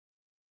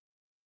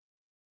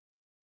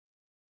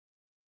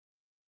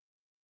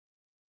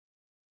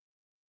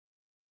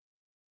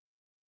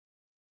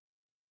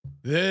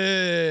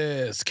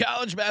This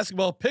college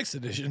basketball picks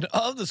edition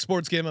of the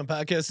Sports Gambling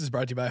Podcast is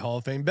brought to you by Hall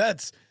of Fame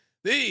Bets,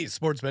 the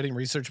sports betting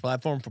research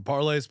platform for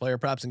parlays, player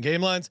props, and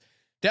game lines.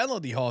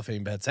 Download the Hall of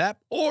Fame Bets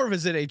app or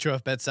visit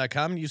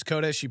HOFBets.com and use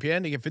code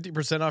SGPN to get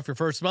 50% off your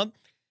first month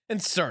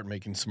and start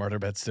making smarter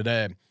bets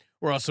today.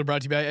 We're also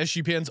brought to you by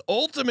SGPN's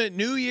ultimate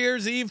New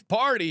Year's Eve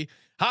party.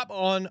 Hop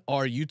on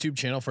our YouTube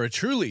channel for a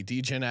truly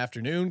DGen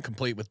afternoon,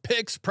 complete with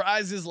picks,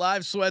 prizes,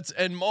 live sweats,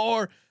 and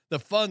more. The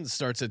fun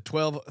starts at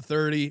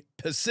 12:30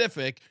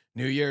 Pacific,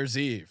 New Year's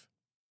Eve.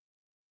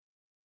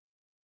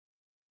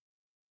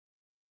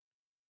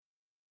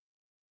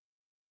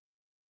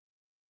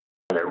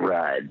 Let it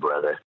ride,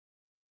 brother.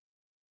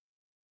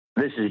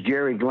 This is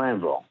Jerry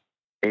Glanville,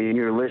 and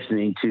you're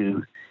listening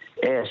to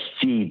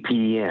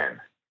SGPN.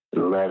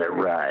 Let it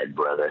ride,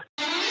 brother.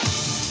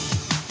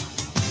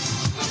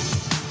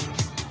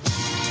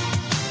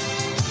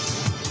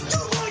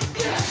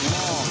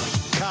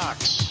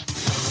 Cox.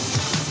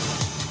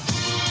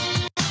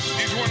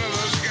 He's one of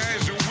those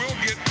guys who will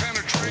get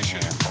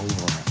penetration.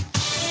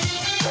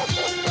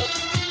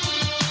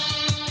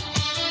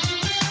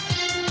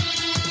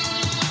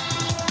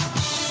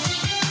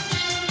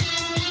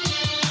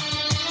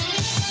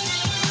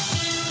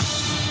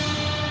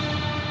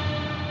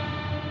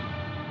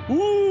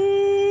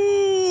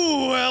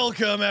 Woo!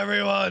 Welcome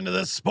everyone to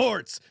the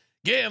Sports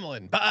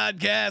Gambling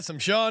Podcast. I'm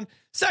Sean,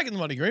 second the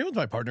money green with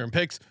my partner in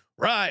picks,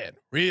 Ryan,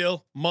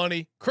 Real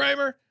Money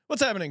Kramer.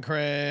 What's happening,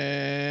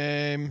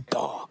 Kramer?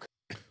 Dog.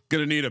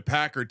 Gonna need a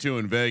pack or two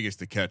in Vegas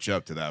to catch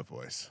up to that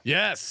voice.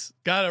 Yes,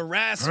 got a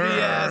raspy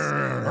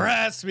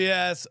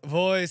ass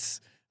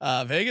voice,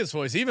 Vegas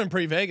voice, even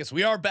pre-Vegas.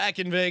 We are back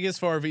in Vegas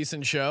for our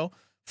VSiN show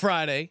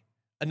Friday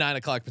at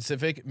 9:00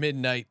 Pacific,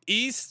 midnight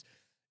East.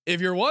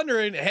 If you're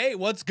wondering, hey,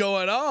 what's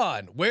going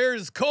on?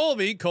 Where's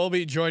Colby?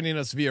 Colby joining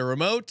us via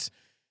remote.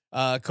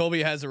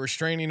 Colby has a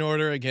restraining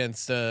order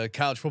against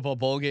college football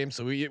bowl game,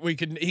 so he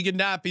could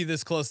not be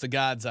this close to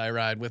God's eye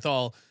ride with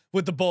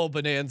the bowl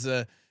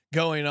bonanza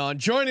going on.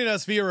 Joining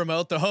us via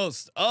remote, the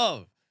host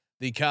of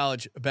the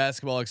College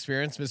Basketball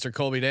Experience, Mr.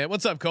 Colby Dant.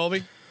 What's up,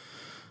 Colby?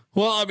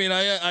 Well, I mean,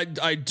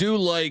 I do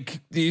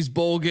like these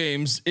bowl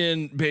games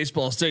in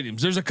baseball stadiums.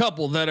 There's a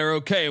couple that are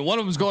okay. One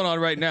of them's going on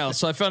right now,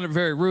 so I found it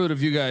very rude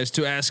of you guys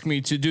to ask me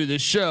to do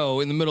this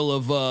show in the middle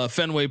of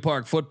Fenway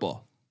Park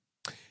football.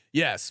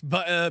 Yes,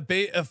 but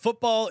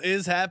football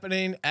is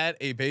happening at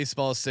a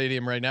baseball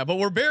stadium right now. But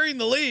we're bearing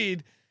the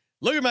lead.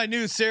 Look at my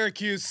new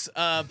Syracuse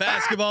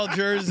basketball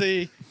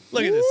jersey.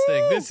 Look at this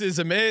thing. This is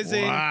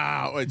amazing.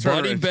 Wow. Wait,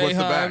 Buddy what's the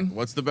back? Boeheim.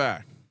 What's the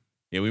back?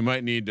 Yeah, we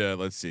might need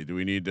let's see. Do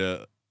we need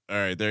to all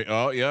right, there.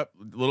 Oh, yep.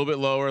 A little bit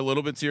lower, a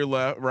little bit to your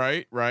left,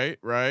 right.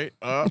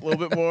 A little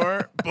bit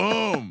more.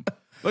 Boom.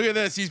 Look at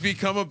this. He's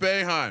become a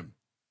Boeheim.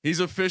 He's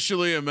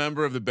officially a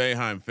member of the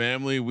Boeheim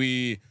family.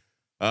 We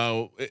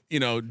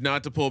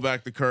not to pull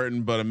back the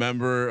curtain, but a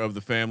member of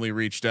the family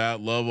reached out.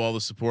 Love all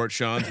the support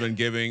Sean's been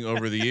giving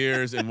over the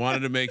years, and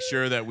wanted to make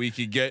sure that we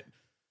could get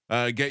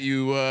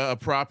you a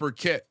proper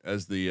kit,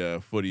 as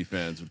the footy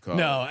fans would call it.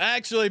 No,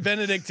 actually,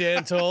 Benedict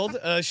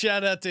Dantold.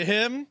 Shout out to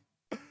him.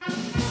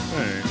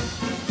 Right.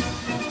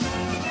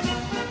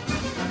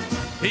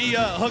 He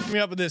hooked me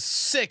up with this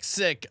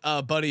sick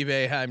Buddy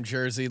Boeheim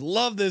jersey.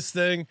 Love this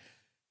thing.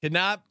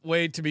 Cannot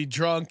wait to be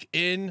drunk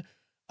in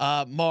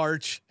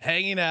March,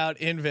 hanging out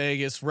in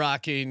Vegas,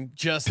 rocking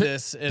just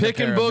this.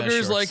 Picking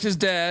boogers like his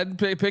dad.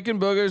 Picking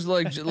boogers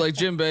like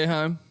Jim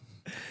Boeheim.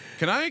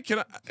 Can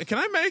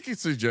I make a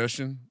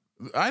suggestion?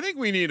 I think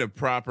we need a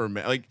proper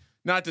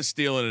not to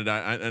steal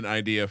an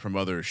idea from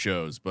other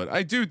shows, but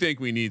I do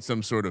think we need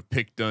some sort of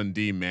Pick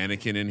Dundee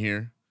mannequin in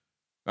here,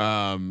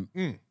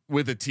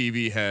 with a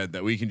TV head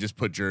that we can just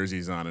put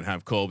jerseys on and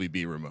have Colby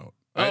be remote.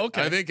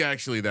 Okay. I think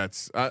actually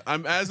that's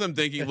I'm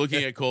thinking,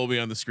 looking at Colby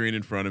on the screen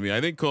in front of me. I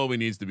think Colby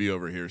needs to be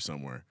over here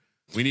somewhere.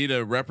 We need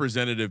a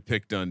representative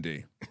Pick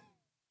Dundee.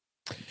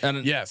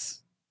 And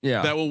yes.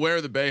 Yeah. That will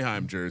wear the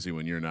Boeheim jersey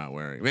when you're not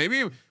wearing.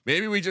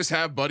 Maybe we just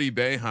have Buddy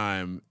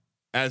Boeheim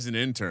as an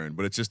intern,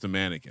 but it's just a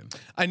mannequin.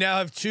 I now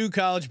have 2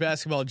 college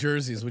basketball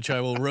jerseys, which I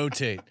will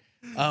rotate.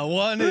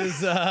 One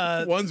is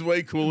one's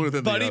way cooler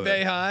than Buddy the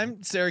other.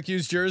 Boeheim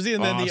Syracuse jersey,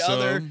 and then the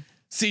other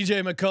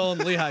CJ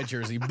McCollum Lehigh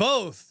jersey.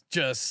 Both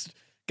just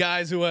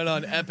guys who went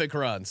on epic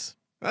runs.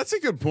 That's a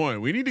good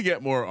point. We need to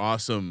get more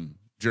awesome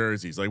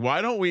jerseys. Like,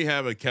 why don't we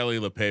have a Kelly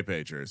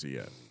LePepe jersey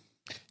yet?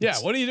 Yeah,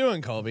 what are you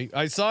doing, Colby?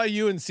 I saw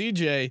you and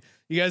CJ.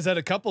 You guys had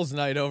a couples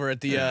night over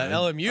at the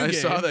LMU game. I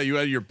saw that you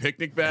had your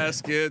picnic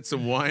basket,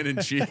 some wine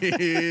and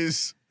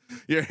cheese.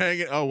 You're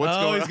hanging. Oh, what's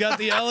going on? He's got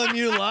the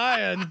LMU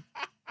lion.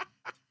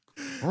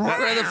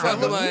 Where the fuck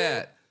am I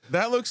at?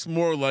 That looks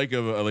more like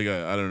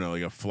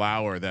a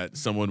flower that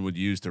someone would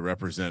use to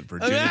represent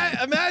Virginia.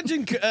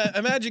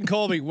 Imagine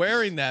Colby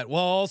wearing that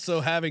while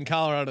also having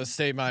Colorado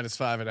State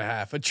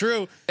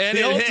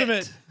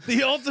 -5.5.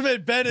 The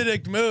ultimate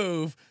Benedict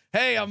move.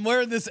 hey, I'm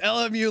wearing this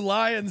LMU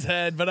Lions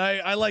head, but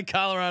I like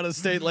Colorado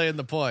State laying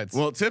the points.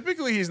 Well,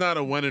 typically he's not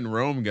a when in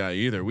Rome guy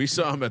either. We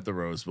saw him at the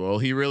Rose Bowl.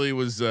 He really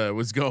was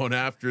going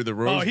after the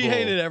Rose Bowl. Oh, he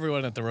hated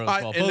everyone at the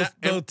Rose Bowl.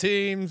 Both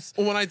teams.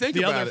 When I think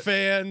the about other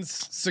fans,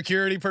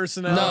 security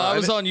personnel. No, I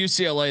was on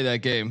UCLA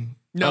that game.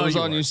 No, I was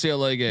on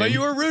UCLA game, but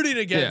you were rooting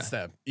against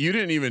them. You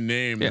didn't even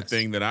name the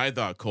thing that I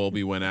thought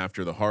Colby went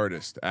after the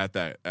hardest at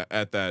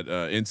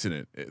that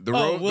incident. The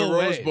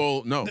Rose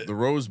Bowl. No, the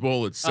Rose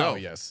Bowl itself. Oh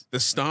yes, the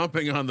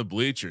stomping on the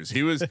bleachers.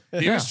 He was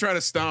trying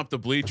to stomp the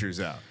bleachers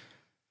out.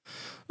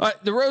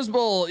 The Rose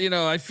Bowl,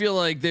 I feel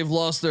like they've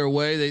lost their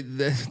way.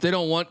 They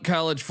don't want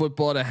college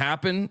football to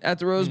happen at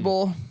the Rose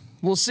Bowl.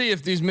 We'll see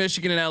if these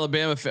Michigan and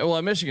Alabama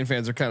Michigan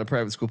fans are kind of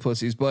private school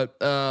pussies, but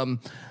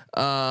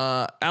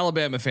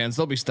Alabama fans,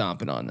 they'll be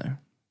stomping on there.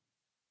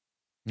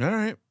 All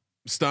right,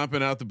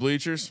 stomping out the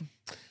bleachers.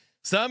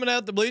 Stomping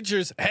out the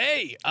bleachers.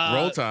 Hey,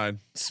 Roll Tide.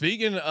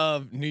 Speaking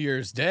of New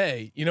Year's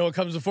Day, you know what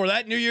comes before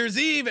that? New Year's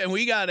Eve, and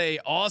we got a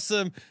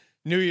awesome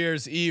New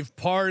Year's Eve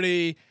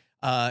party,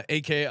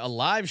 aka a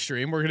live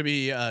stream. We're gonna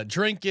be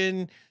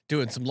drinking,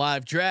 doing some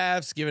live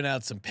drafts, giving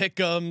out some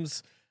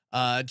pick'ems,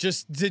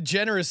 just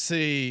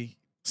degeneracy.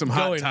 Some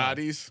hot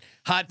toddies.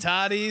 Hot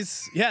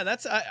toddies. Yeah,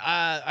 that's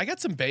I got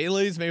some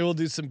Baileys. Maybe we'll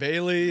do some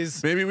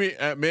Baileys. Maybe we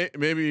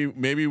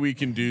maybe we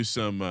can do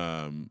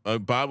some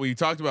Bob. We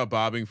talked about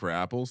bobbing for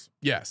apples.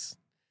 Yes,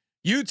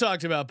 you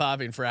talked about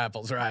bobbing for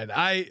apples, right?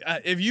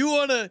 If you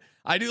wanna,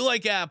 I do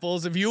like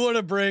apples. If you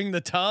wanna bring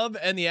the tub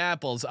and the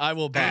apples, I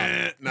will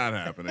bob. Not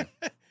happening.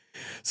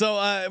 So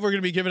we're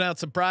gonna be giving out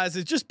some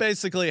prizes. Just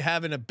basically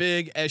having a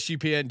big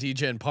SGPN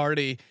DGen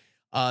party.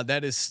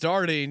 That is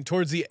starting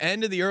towards the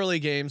end of the early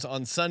games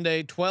on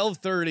Sunday,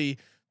 12:30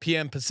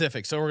 p.m.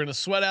 Pacific. So we're going to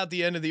sweat out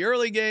the end of the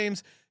early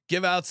games,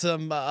 give out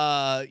some,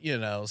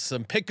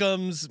 some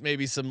pick'ems,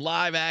 maybe some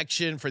live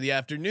action for the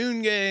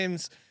afternoon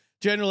games,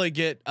 generally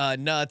get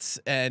nuts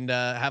and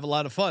have a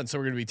lot of fun. So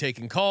we're going to be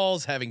taking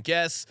calls, having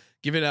guests,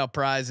 giving out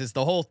prizes,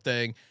 the whole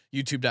thing.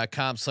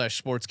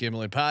 YouTube.com/sports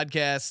gambling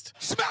podcast.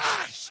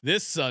 Smash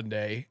this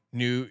Sunday,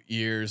 New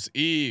Year's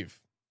Eve.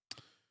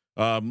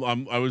 I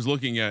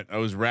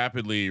was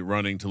rapidly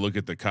running to look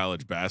at the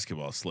college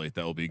basketball slate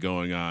that will be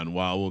going on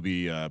while we'll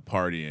be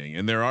partying,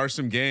 and there are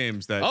some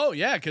games that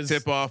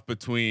tip off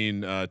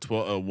between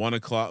 1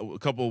 o'clock, a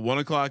couple 1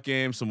 o'clock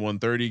games, some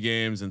 1:30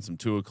 games, and some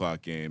 2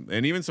 o'clock game,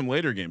 and even some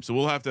later games. So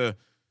we'll have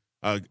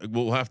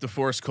to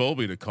force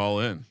Colby to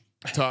call in,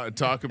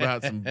 talk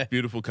about some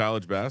beautiful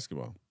college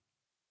basketball.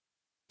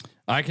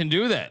 I can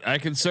do that. I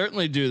can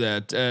certainly do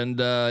that.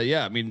 And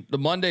I mean, the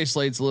Monday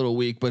slate's a little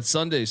weak, but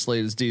Sunday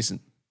slate is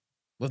decent.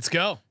 Let's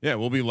go. Yeah,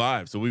 we'll be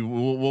live. So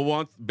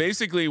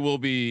we'll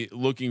be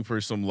looking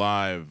for some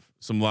live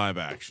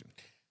action.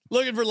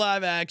 Looking for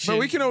live action. But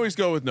we can always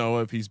go with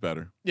Noah if he's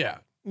better. Yeah.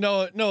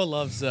 Noah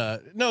loves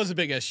Noah's a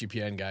big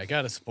SGPN guy.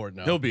 Got to support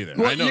Noah. He'll be there.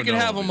 Well, you can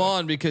have him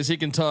on because he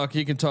can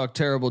talk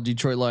terrible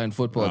Detroit Lion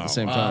football at the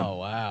same time. Oh,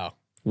 wow.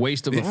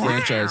 Waste of a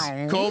franchise.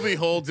 Colby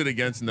holds it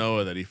against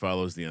Noah that he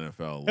follows the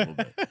NFL a little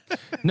bit.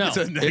 No,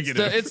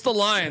 it's the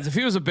Lions. If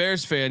he was a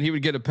Bears fan, he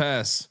would get a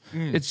pass.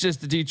 It's just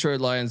the Detroit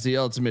Lions, the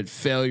ultimate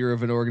failure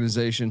of an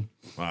organization.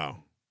 Wow.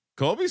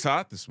 Colby's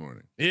hot this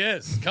morning. He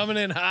is coming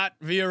in hot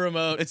via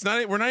remote.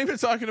 We're not even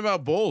talking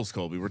about bowls,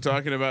 Colby. We're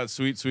talking about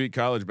sweet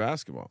college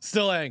basketball.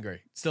 Still angry.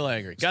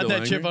 Got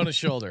that chip on his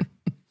shoulder.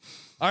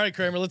 All right,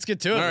 Kramer, let's get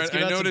to it. All right,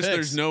 I noticed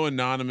there's no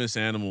anonymous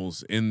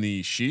animals in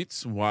the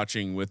sheets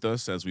watching with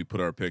us as we put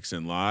our picks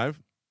in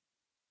live.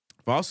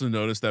 I've also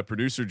noticed that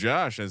producer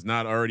Josh has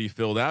not already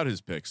filled out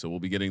his picks, so we'll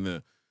be getting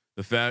the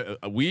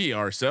we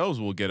ourselves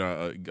will get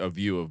a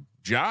view of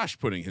Josh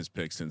putting his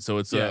picks in. So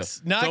it's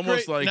not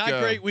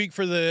great week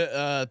for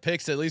the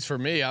picks, at least for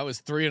me. I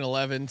was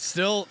 3-11.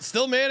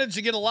 Still managed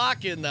to get a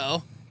lock in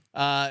though.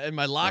 And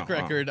my lock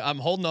record, I'm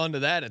holding on to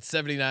that at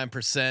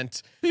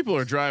 79%. People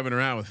are driving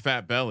around with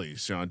fat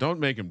bellies, Sean. Don't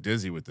make them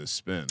dizzy with this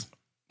spin.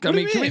 What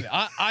do you mean?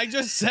 I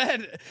just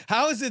said,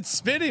 how is it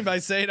spinning by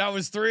saying I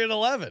was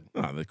 3-11?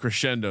 Oh, the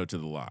crescendo to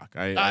the lock.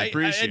 I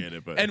appreciate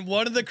it, but and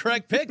one of the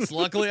correct picks.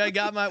 Luckily, I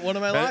got one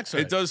of my locks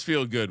right. It does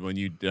feel good when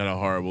you had a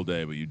horrible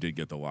day, but you did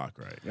get the lock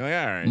right. You're like,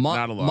 all right,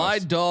 not a loss. My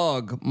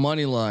dog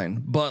Moneyline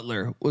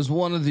Butler was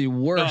one of the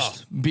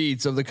worst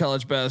beats of the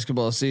college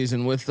basketball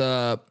season. With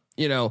I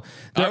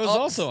was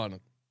also on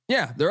it.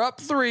 Yeah, they're up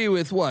 3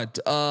 with what?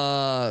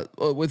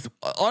 With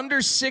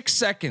under 6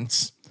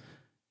 seconds.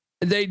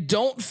 They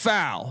don't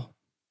foul,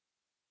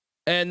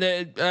 and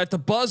at the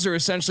buzzer,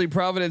 essentially,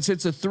 Providence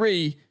hits a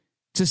 3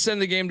 to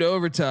send the game to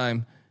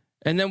overtime,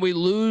 and then we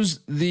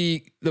lose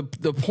the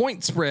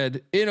point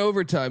spread in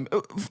overtime.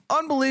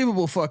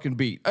 Unbelievable fucking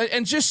beat,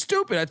 and just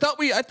stupid. I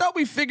thought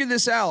we figured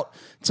this out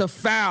to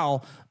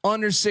foul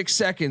under 6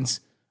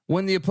 seconds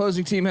when the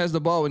opposing team has the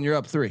ball when you're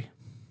up 3.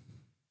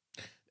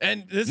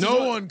 And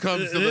no one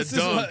comes to the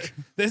dunk.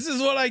 This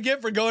is what I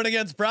get for going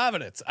against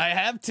Providence. I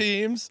have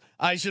teams.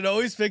 I should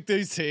always pick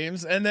these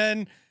teams, and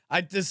then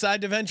I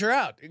decide to venture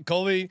out.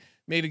 Colby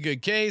made a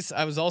good case.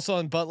 I was also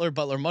on Butler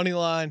money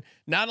line.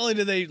 Not only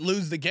did they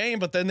lose the game,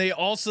 but then they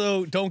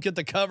also don't get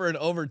the cover in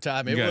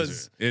overtime. It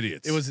was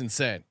idiots. It was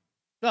insane.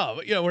 No,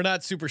 but, we're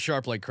not super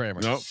sharp like Kramer.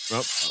 Nope.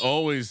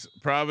 Always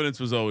Providence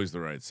was always the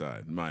right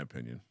side, in my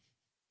opinion.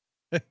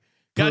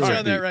 Got you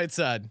on that right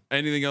side.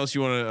 Anything else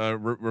you want to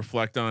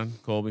reflect on,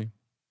 Colby?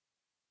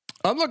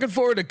 I'm looking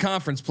forward to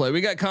conference play.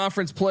 We got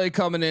conference play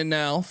coming in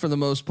now for the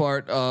most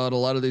part. At a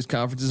lot of these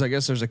conferences, I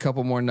guess there's a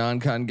couple more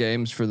non-con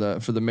games for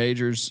the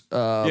majors.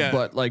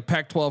 But like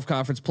Pac-12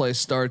 conference play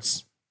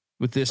starts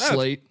with this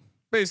slate.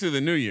 Basically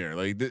the new year.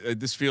 Like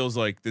this feels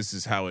like this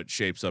is how it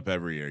shapes up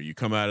every year. You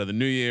come out of the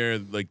new year,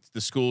 like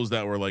the schools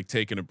that were like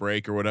taking a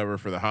break or whatever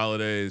for the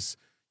holidays,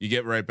 you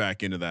get right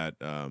back into that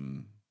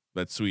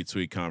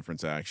sweet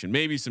conference action.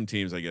 Maybe some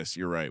teams, I guess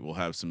you're right, will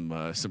have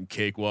some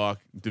cakewalk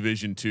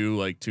Division II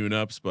like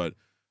tune-ups, but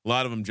a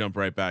lot of them jump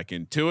right back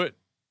into it.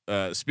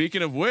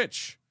 Speaking of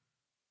which,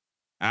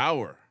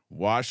 our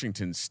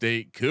Washington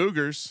State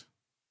Cougars,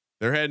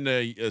 they're heading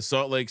to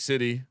Salt Lake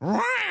City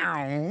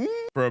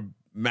for a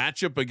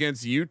matchup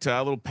against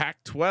Utah, a little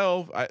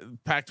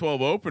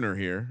Pac-12 opener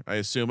here. I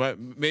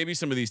assume maybe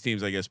some of these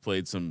teams, I guess,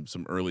 played some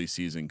early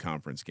season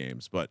conference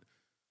games, but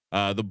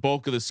the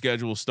bulk of the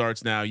schedule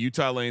starts now.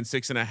 Utah laying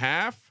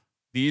 6.5.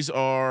 These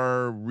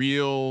are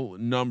real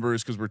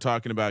numbers because we're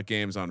talking about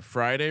games on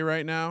Friday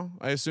right now.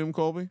 I assume,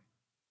 Colby.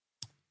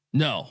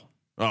 No.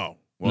 Oh,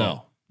 well,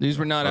 no. These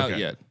were not out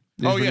yet.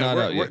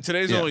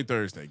 Today's only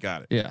Thursday.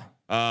 Got it. Yeah.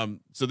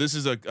 So this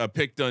is a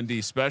Pick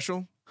Dundee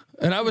special.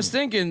 And I was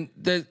thinking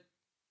that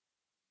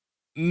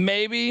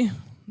maybe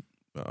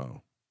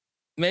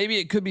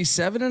it could be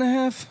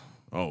 7.5.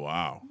 Oh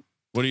wow.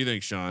 What do you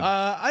think, Sean?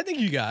 I think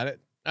you got it.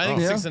 I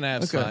think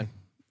 6.5 is fine.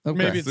 Okay.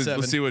 Maybe it's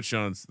 7. Let's see what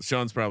Sean's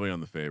probably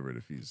on the favorite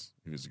if he's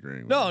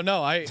agreeing. No,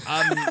 with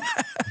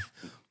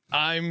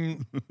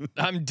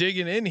I'm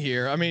digging in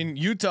here. I mean,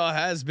 Utah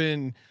has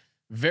been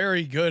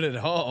very good at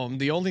home.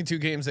 The only 2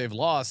 games they've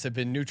lost have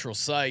been neutral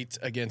site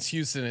against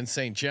Houston and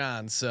St.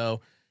 John's.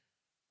 So,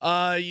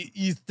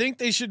 you think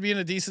they should be in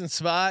a decent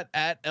spot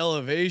at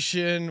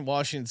elevation?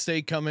 Washington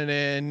State coming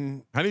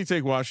in. How do you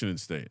take Washington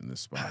State in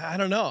this spot? I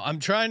don't know. I'm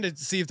trying to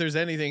see if there's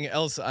anything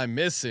else I'm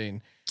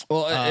missing.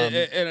 Well,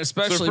 and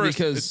especially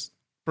because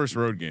first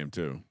road game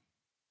too.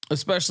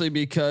 Especially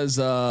because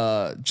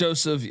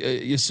Joseph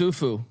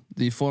Yusufu,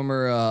 the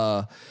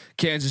former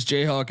Kansas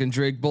Jayhawk and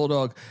Drake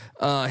Bulldog,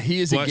 he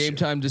is a game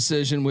time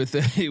decision with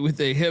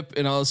a hip,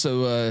 and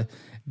also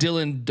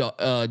Dylan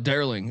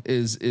Darling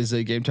is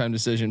a game time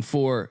decision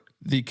for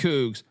the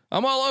Cougs.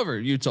 I'm all over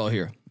Utah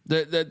here.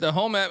 The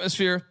home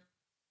atmosphere.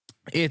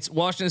 It's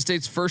Washington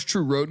State's first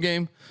true road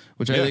game,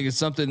 which I think is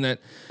something that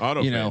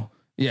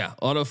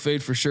auto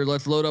fade for sure.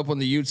 Let's load up on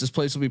the Utes. This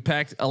place will be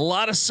packed. A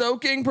lot of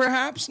soaking,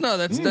 perhaps. No,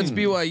 that's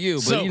BYU,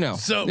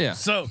 but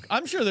soak.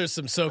 I'm sure there's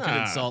some soaking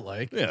in Salt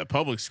Lake. Yeah,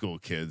 public school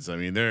kids. I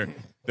mean, they're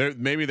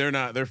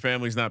not. Their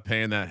family's not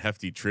paying that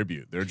hefty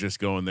tribute. They're just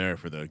going there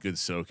for the good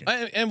soaking.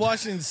 And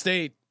Washington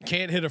State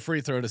can't hit a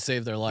free throw to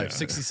save their life.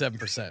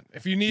 67%.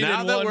 If you needed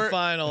one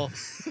final.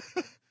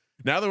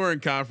 Now that we're in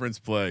conference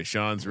play,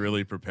 Sean's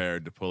really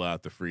prepared to pull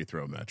out the free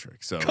throw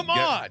metric. So come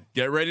on,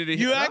 get ready to.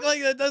 You act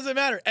like that doesn't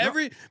matter.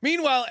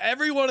 Meanwhile,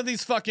 every one of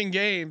these fucking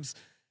games,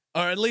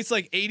 or at least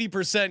like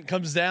 80%,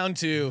 comes down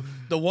to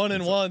the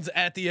 1-and-1s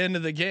at the end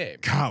of the game.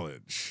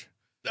 College.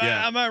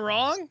 Am I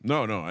wrong?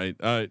 No.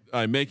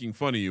 I'm making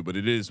fun of you, but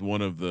it is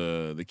one of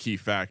the key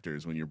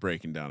factors when you're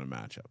breaking down a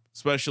matchup,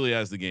 especially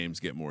as the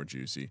games get more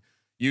juicy.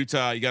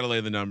 Utah, you got to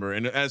lay the number,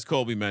 and as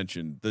Colby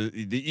mentioned, the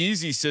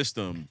easy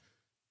system.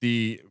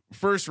 The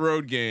first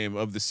road game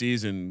of the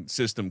season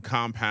system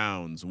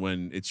compounds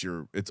when it's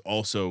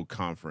also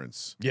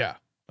conference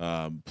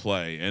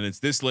play, and it's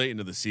this late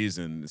into the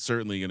season. It's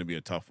certainly going to be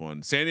a tough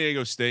one. San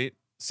Diego State,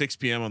 6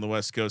 p.m. on the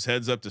West Coast,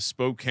 heads up to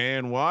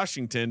Spokane,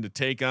 Washington to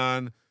take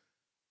on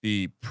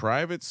the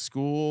private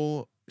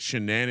school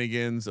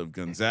shenanigans of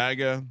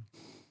Gonzaga.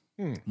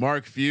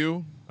 Mark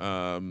Few.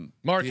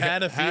 Mark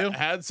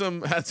had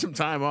some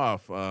time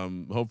off.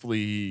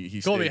 Hopefully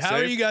he Colby, stayed how safe.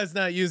 are you guys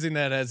not using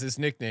that as his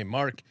nickname?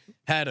 Mark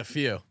had a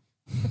few.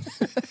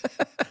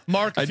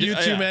 Mark a few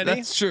too many.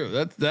 That's true.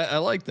 That I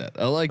like that.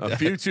 I like that. A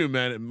few too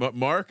many.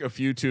 Mark a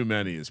few too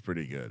many is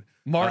pretty good.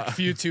 Mark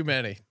few too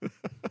many.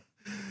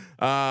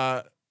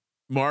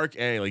 Mark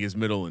A, like his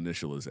middle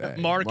initial is A.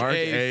 Mark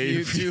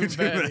A few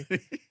too many.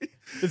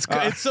 It's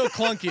so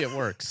clunky it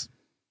works.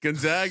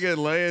 Gonzaga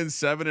laying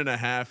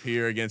 7.5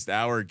 here against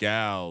our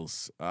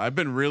gals. I've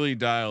been really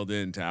dialed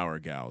into our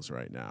gals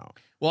right now.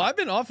 Well, I've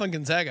been off on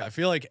Gonzaga. I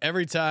feel like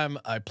every time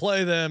I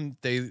play them,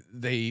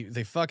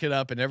 they fuck it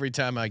up, and every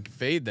time I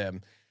fade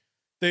them,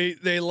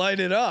 they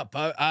light it up.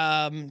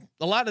 A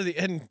lot of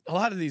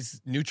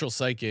these neutral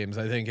site games,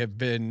 I think, have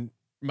been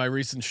my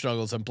recent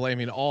struggles. I'm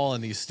blaming all on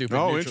these stupid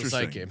neutral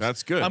site games.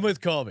 That's good. I'm with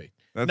Colby.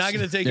 Not going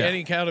to take any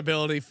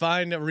accountability.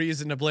 Find a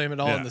reason to blame it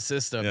all on the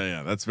system.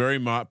 Yeah. That's very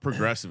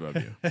progressive of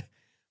you.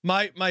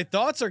 My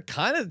thoughts are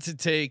kind of to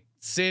take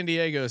San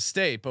Diego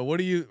State, but what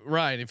do you,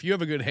 Ryan? If you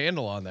have a good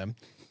handle on them,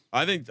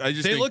 I think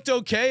they looked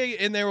okay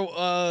in their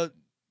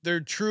their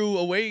true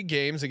away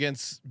games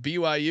against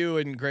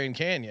BYU and Grand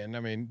Canyon. I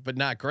mean, but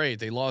not great.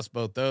 They lost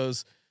both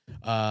those.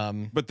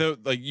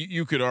 But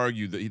you could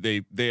argue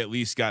that they at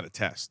least got a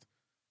test,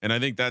 and I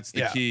think that's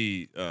the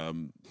key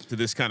to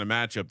this kind of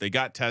matchup. They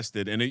got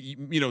tested,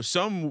 and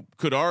some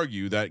could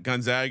argue that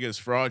Gonzaga is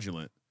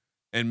fraudulent,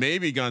 and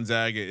maybe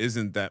Gonzaga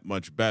isn't that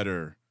much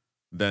better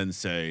than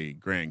say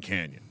Grand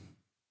Canyon.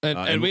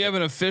 And we have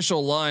an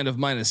official line of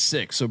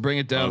 -6, so bring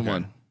it down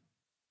one.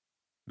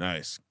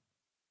 Nice.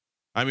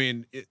 I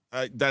mean,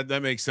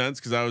 that makes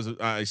sense because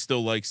I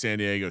still like San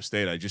Diego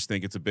State. I just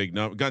think it's a big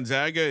number.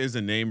 Gonzaga is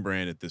a name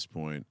brand at this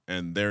point,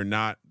 and they're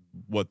not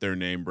what their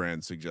name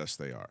brand suggests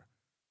they are.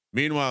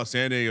 Meanwhile,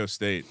 San Diego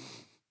State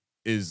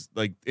is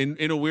like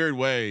in a weird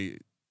way.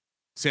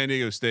 San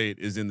Diego State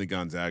is in the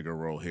Gonzaga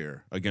role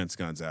here against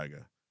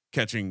Gonzaga,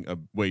 catching a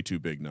way too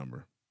big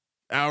number.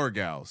 Our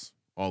gals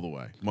all the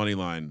way, money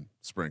line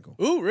sprinkle.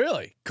 Ooh,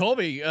 really,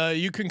 Colby?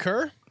 You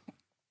concur?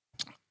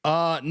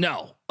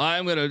 No,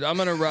 I'm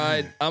gonna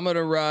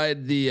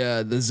ride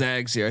the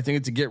Zags here. I think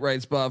it's a get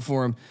right spot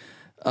for him.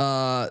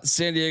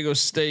 San Diego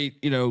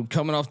State,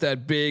 coming off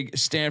that big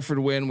Stanford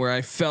win where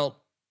I felt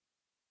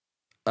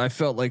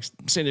like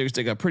San Diego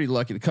State got pretty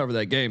lucky to cover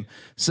that game.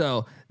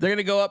 So they're going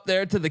to go up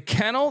there to the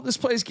Kennel. This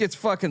place gets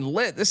fucking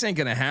lit. This ain't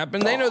going to happen.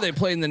 They know they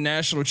played in the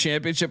national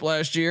championship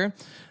last year.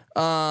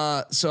 So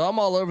I'm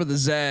all over the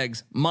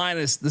Zags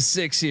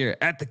 -6 here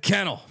at the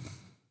Kennel.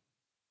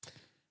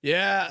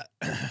 Yeah,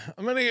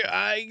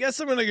 I guess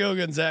I'm gonna go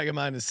Gonzaga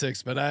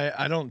 -6, but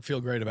I don't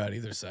feel great about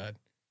either side.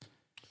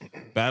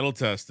 Battle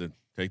tested.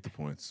 Take the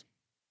points.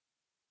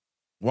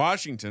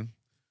 Washington.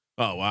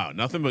 Oh wow,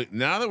 nothing but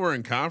now that we're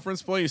in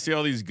conference play, you see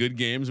all these good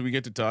games we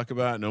get to talk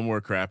about. No more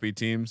crappy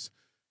teams.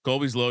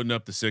 Colby's loading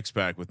up the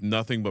 6-pack with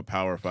nothing but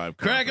Power 5.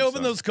 Crack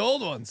open those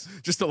cold ones.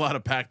 Just a lot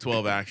of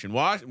Pac-12 action.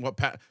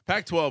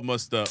 Pac-12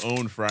 must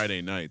own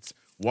Friday nights.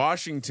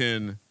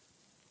 Washington.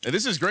 And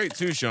this is great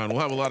too, Sean. We'll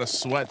have a lot of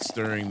sweats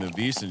during the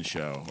VSiN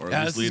show, or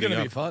at least leading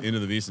up into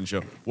the VSiN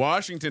show.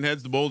 Washington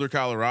heads to Boulder,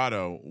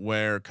 Colorado,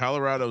 where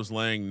Colorado's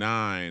laying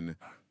 9,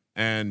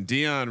 and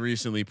Dion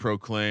recently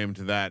proclaimed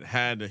that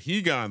had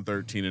he gone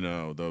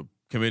 13-0, the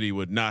committee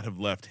would not have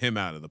left him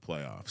out of the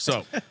playoffs.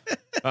 So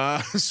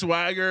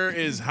swagger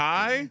is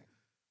high.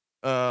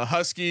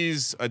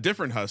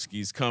 Different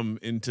Huskies come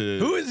into.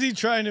 Who is he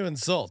trying to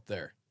insult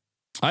there?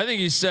 I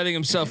think he's setting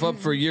himself up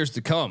for years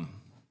to come.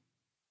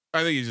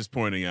 I think he's just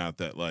pointing out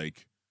that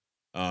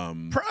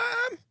Prime,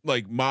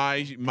 like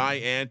my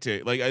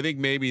antic, like I think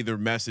maybe their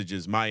message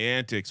is my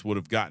antics would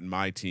have gotten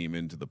my team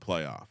into the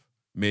playoff.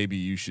 Maybe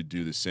you should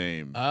do the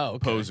same. Oh,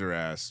 okay. Poser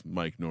ass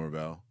Mike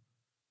Norvell.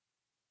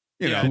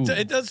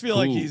 It does feel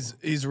like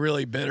he's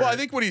really bitter. Well, I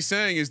think what he's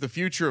saying is the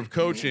future of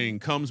coaching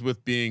comes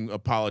with being a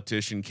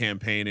politician,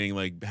 campaigning,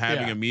 like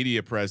having a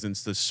media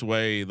presence to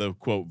sway the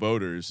quote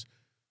voters.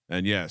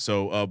 And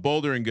so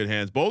Boulder in good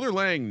hands. Boulder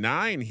laying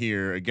 9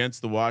 here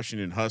against the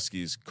Washington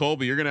Huskies.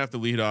 Colby, you're gonna have to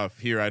lead off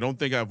here. I don't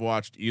think I've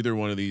watched either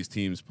one of these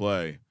teams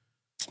play,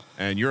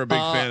 and you're a big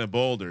fan of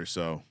Boulder,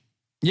 so.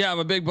 Yeah, I'm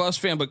a big Buffs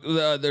fan, but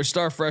their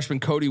star freshman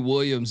Cody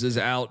Williams is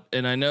out,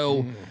 and I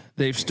know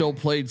they've still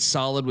played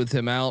solid with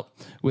him out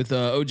with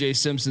OJ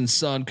Simpson's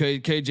son,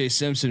 KJ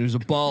Simpson, who's a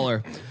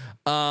baller.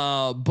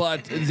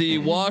 But the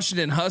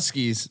Washington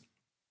Huskies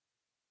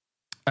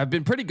have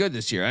been pretty good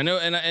this year. I know,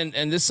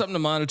 and this is something to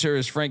monitor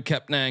is Frank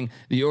Kepnang,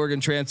 the Oregon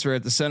transfer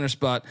at the center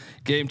spot,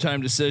 game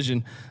time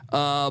decision.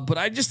 But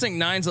I just think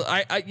 9's.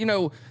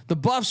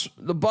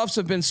 The Buffs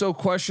have been so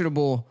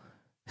questionable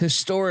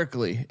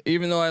historically,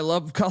 even though I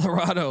love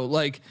Colorado,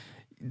 like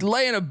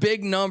laying a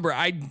big number,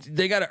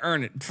 they got to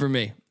earn it for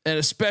me. And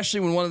especially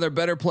when one of their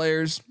better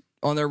players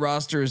on their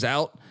roster is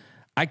out,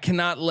 I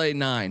cannot lay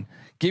 9.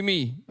 Give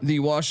me the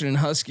Washington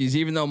Huskies,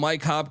 even though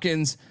Mike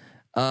Hopkins,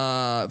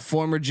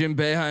 former Jim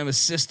Boeheim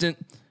assistant,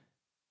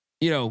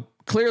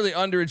 clearly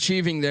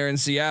underachieving there in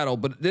Seattle,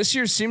 but this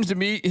year seems to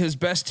be his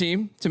best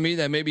team to me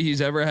that maybe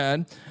he's ever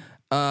had.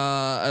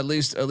 At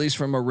least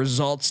from a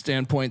results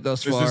standpoint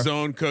thus far. Is the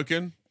zone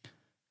cooking?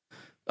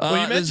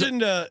 Well,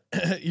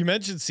 you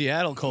mentioned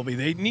Seattle, Colby.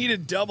 They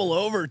needed double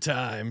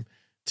overtime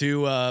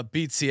to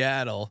beat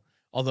Seattle.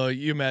 Although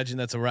you imagine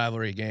that's a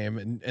rivalry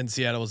game, and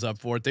Seattle was up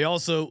for it. They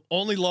also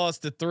only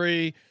lost to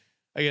 3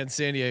 against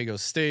San Diego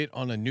State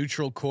on a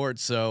neutral court,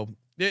 so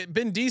it's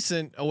been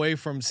decent away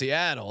from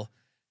Seattle.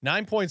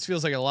 9 points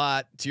feels like a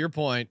lot. To your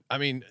point, I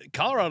mean,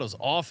 Colorado's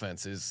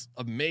offense is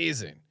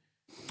amazing,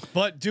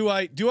 but do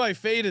I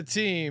fade a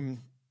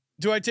team?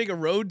 Do I take a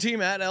road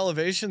team at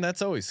elevation?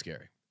 That's always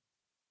scary.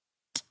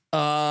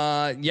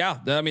 Yeah,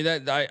 I mean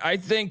that I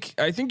think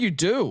you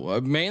do,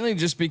 mainly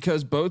just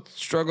because both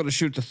struggle to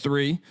shoot the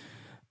 3.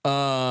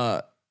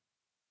 I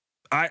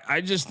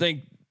just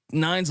think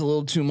 9's a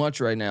little too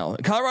much right now.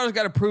 Colorado's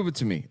got to prove it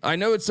to me. I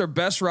know it's their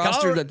best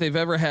roster that they've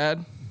ever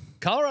had.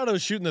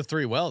 Colorado's shooting the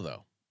 3 well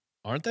though,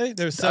 aren't they?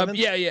 They're 7th.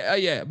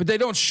 Yeah. But they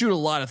don't shoot a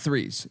lot of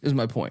 3s. Is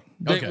my point.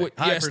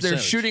 Yes, they're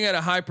shooting at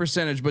a high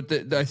percentage, but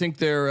I think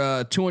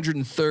they're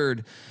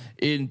 203rd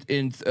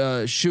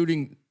in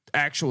shooting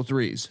actual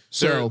threes.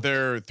 So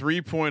their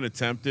 3-point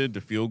attempted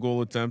to field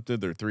goal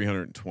attempted, they're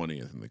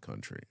 320th in the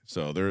country.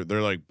 So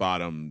they're like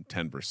bottom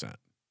 10%.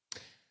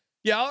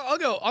 Yeah, I'll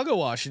go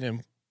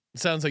Washington.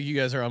 Sounds like you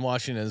guys are on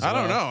Washington as well. I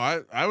don't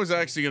know. I was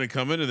actually going to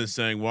come into this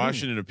saying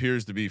Washington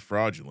appears to be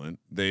fraudulent.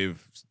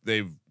 They've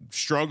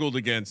struggled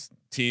against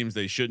teams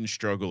they shouldn't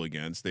struggle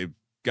against. They've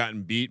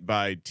gotten beat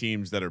by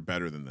teams that are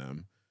better than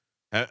them.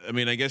 I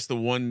mean, I guess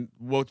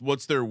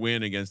what's their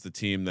win against the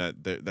team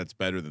that's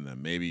better than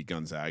them? Maybe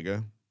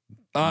Gonzaga.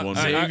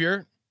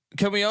 Xavier.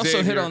 Can we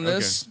also hit on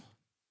this? Okay.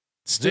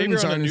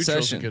 Students Xavier on aren't the in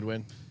neutral session. could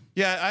win.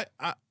 Yeah,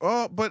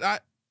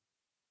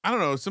 I don't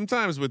know.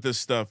 Sometimes with this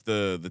stuff,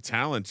 the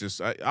talent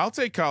just I'll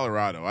take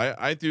Colorado.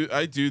 I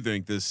do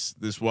think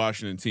this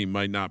Washington team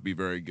might not be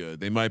very good.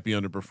 They might be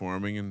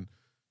underperforming, and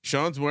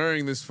Sean's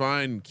wearing this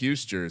fine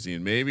Cuse jersey,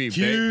 and maybe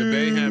the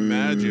Bayham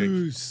Magic,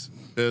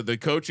 the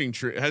coaching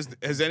tree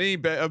has any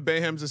of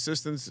Bayham's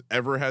assistants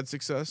ever had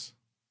success?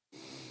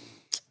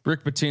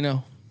 Rick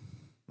Pitino.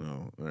 Oh,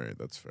 all right,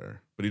 that's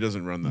fair, but he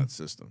doesn't run that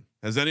system.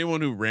 Has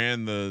anyone who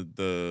ran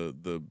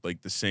the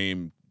like the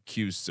same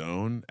Cuse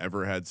zone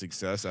ever had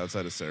success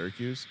outside of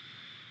Syracuse?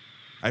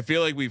 I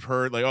feel like we've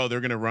heard like, oh,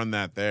 they're going to run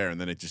that there, and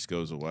then it just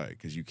goes away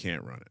because you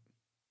can't run it.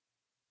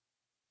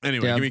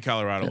 Anyway, give me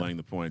Colorado laying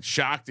the points.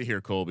 Shocked to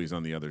hear Colby's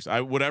on the others.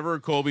 Whatever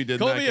Colby did.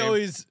 Colby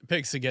always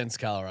picks against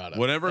Colorado.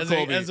 Whatever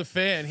as a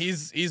fan,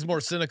 he's more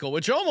cynical,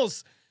 which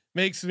almost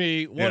makes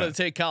me want to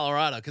take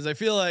Colorado because I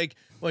feel like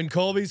when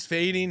Colby's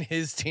fading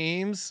his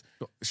teams,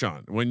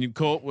 Sean, when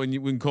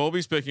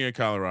Colby's picking a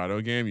Colorado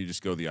game, you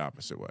just go the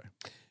opposite way.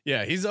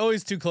 Yeah, he's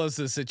always too close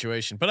to the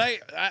situation. But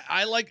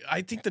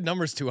I think the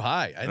number's too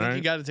high. I think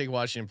you got to take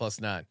Washington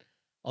 +9.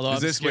 Although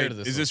I'm scared of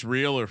this. Is this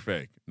real or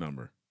fake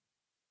number?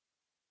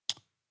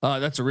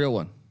 That's a real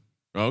one.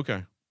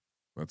 Okay,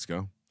 let's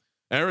go.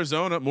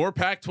 Arizona, more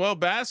Pac-12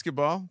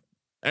 basketball.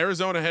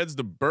 Arizona heads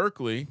to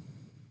Berkeley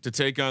to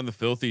take on the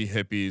filthy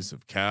hippies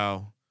of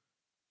Cal.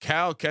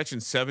 Cal catching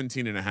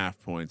 17.5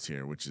 points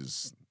here,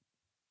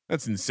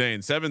 that's insane.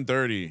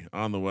 7:30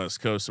 on the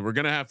West Coast. So we're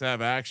going to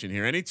have action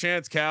here. Any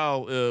chance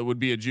Cal would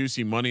be a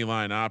juicy money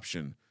line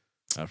option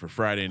for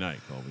Friday night,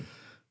 Colby?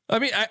 I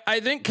mean, I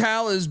think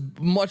Cal is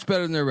much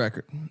better than their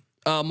record.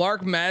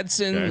 Mark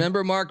Madsen,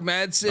 remember Mark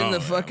Madsen, the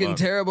fucking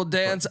terrible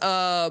dance.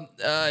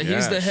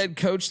 He's the head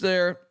coach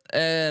there,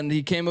 and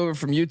he came over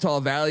from Utah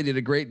Valley, did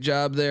a great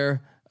job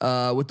there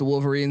with the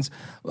Wolverines.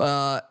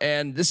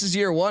 And this is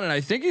year 1, and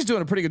I think he's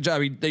doing a pretty good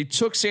job. They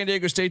took San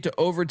Diego State to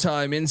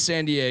overtime in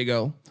San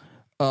Diego.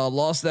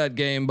 Lost that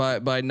game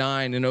by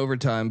 9 in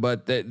overtime,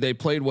 but they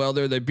played well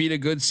there. They beat a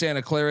good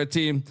Santa Clara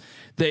team.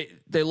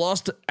 They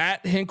lost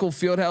at Hinkle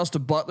Fieldhouse to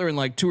Butler in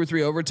like 2 or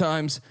 3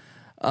 overtimes.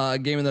 A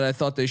game that I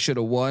thought they should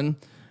have won.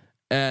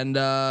 And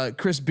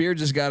Chris Beard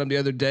just got him the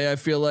other day, I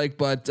feel like.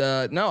 But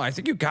no, I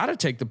think you got to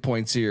take the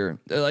points here.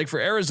 Like for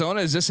Arizona,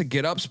 is this a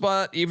get up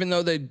spot? Even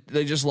though they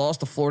just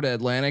lost to Florida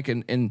Atlantic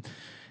and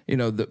you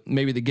know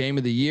maybe the game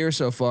of the year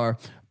so far.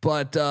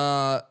 But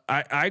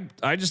I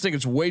just think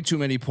it's way too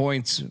many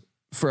points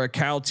for a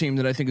Cal team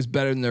that I think is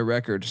better than their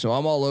record. So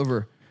I'm all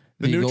over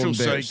the neutral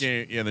site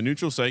game. Yeah, the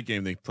neutral site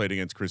game they played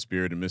against Chris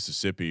Beard in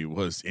Mississippi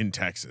was in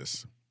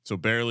Texas, so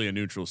barely a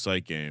neutral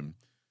site game.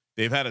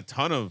 They've had a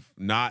ton of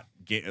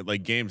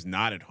games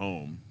not at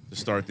home to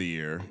start the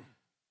year.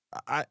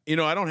 I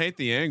don't hate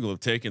the angle of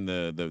taking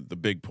the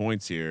big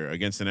points here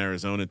against an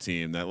Arizona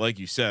team that, like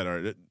you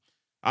said,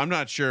 I'm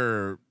not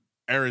sure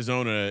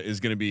Arizona is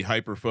going to be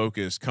hyper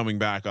focused coming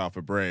back off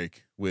a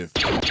break with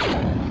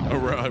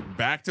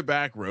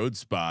back-to-back road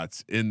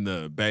spots in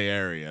the Bay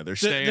Area. They're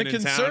staying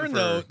in town.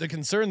 The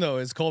concern though,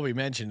 as Colby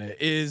mentioned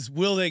it, is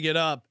will they get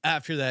up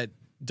after that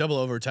double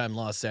overtime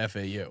loss to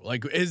FAU?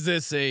 Like, is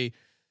this a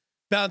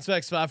bounce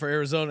back spot for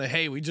Arizona?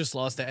 Hey, we just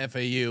lost to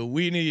FAU.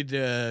 We need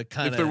to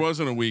kind of. If there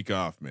wasn't a week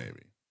off,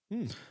 maybe.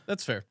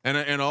 That's fair.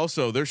 And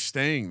also they're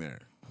staying there.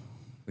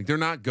 Like they're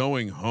not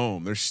going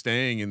home. They're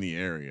staying in the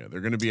area.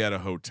 They're going to be at a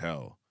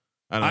hotel.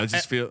 I don't know. I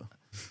just feels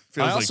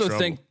I also like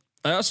trouble.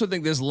 I also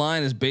think this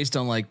line is based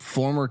on like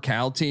former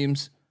Cal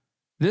teams.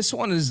 This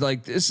one is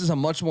like, this is a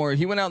much more,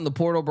 he went out in the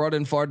portal, brought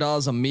in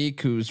Fardaz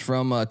Amik, who's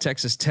from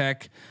Texas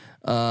Tech.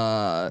 You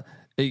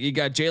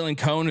got Jalen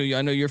Cone, who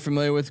I know you're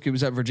familiar with. He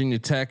was at Virginia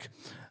Tech.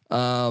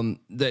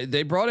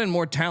 They brought in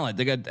more talent.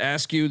 They got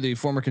Askew, the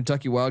former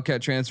Kentucky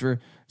Wildcat transfer.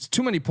 It's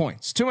too many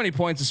points,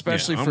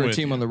 especially for a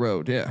team on the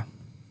road. Yeah.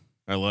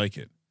 I like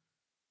it.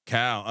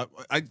 Cal,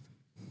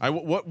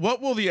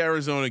 what will the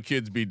Arizona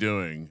kids be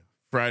doing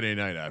Friday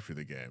night after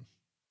the game?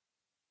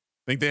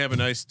 Think they have a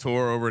nice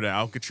tour over to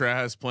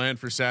Alcatraz planned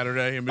for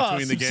Saturday in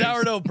between the games?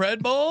 Sourdough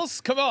bread bowls?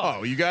 Come on.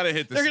 Oh, you got to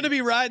hit this. They're going to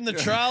be riding the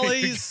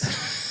trolleys.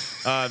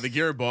 The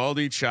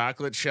Garibaldi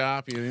chocolate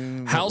shop.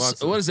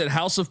 What is it?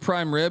 House of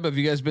Prime Rib. Have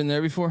you guys been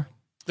there before?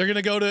 They're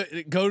going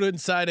to go to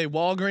inside a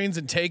Walgreens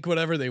and take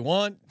whatever they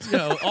want. You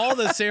know, all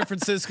the San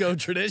Francisco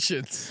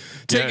traditions.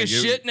 Take a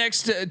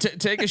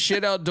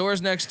shit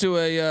outdoors next to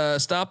a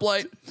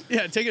stoplight.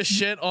 Yeah. Take a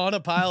shit on a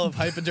pile of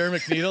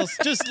hypodermic needles.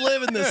 Just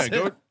live in this.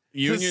 Go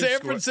Union San Square.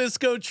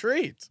 Francisco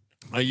treat.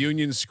 A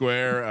Union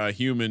Square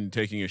human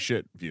taking a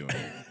shit viewing.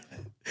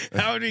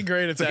 That would be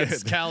great if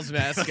that's Cal's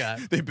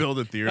mascot. They build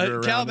a theater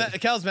around it.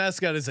 Cal's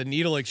mascot is a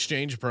needle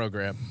exchange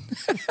program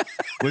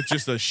with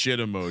just a shit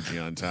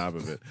emoji on top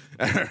of it.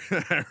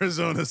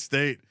 Arizona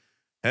State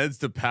heads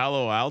to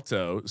Palo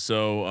Alto.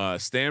 So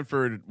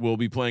Stanford will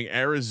be playing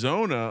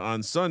Arizona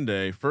on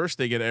Sunday. First,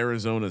 they get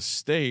Arizona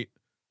State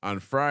on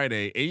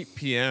Friday, 8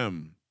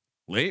 p.m.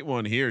 Late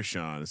one here,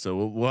 Sean.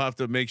 So we'll have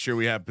to make sure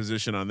we have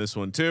position on this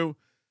one too.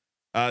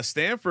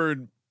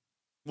 Stanford,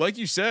 like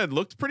you said,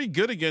 looked pretty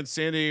good against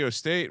San Diego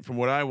State from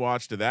what I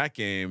watched of that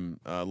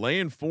game.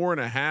 Laying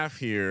 4.5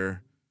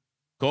 here.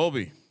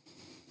 Colby,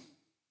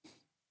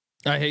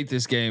 I hate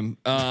this game.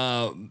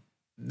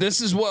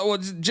 This is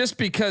what just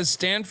because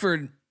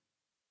Stanford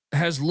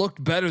has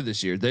looked better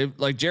this year. They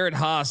like Jared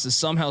Haas is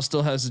somehow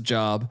still has a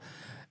job.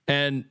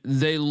 And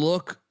they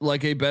look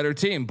like a better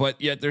team, but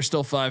yet they're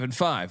still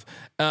 5-5.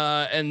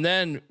 And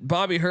then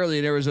Bobby Hurley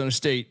at Arizona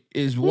State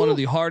is one of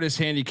the hardest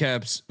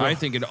handicaps I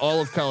think in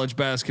all of college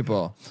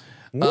basketball.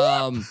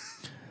 I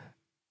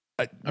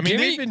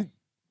mean,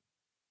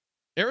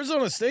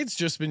 Arizona State's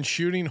just been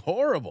shooting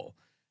horrible.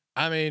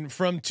 I mean,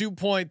 from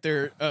 2-point,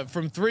 they're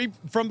from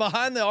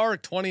behind the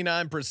arc,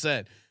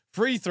 29%,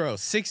 free throw,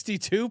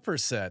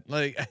 62%.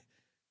 Like,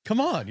 come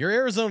on, you're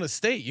Arizona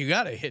State. You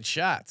got to hit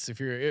shots if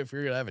you're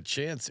gonna have a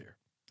chance here.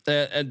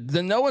 And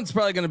then no one's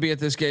probably going to be at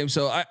this game,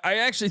 so I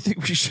actually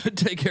think we should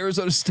take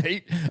Arizona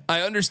State.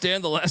 I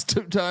understand the last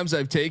 2 times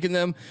I've taken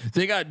them,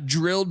 they got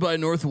drilled by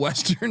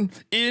Northwestern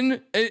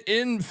in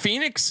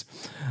Phoenix.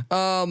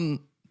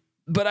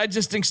 But I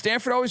just think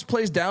Stanford always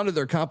plays down to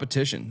their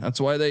competition. That's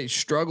why they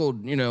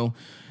struggled,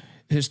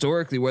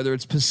 historically, whether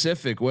it's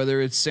Pacific, whether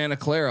it's Santa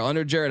Clara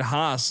under Jared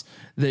Haas,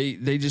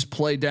 they just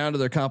play down to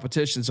their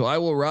competition. So I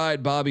will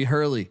ride Bobby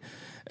Hurley,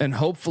 and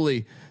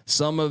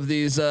some of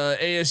these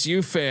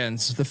ASU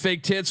fans, the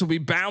fake tits will be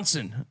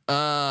bouncing.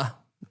 No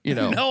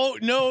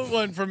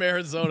one from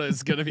Arizona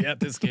is going to be at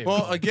this game.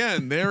 Well,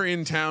 again, they're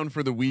in town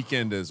for the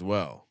weekend as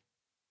well.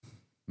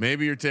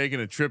 Maybe you're taking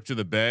a trip to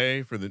the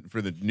Bay for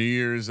the New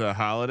Year's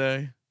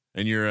holiday,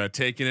 and you're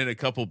taking in a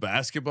couple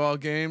basketball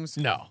games.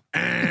 No.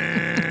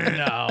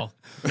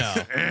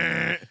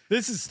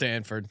 This is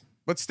Stanford.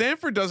 But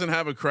Stanford doesn't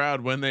have a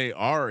crowd when they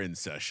are in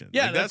session.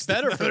 Yeah, like that's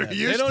better for them.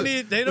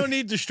 They don't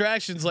need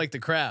distractions like the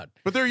crowd.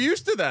 But they're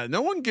used to that.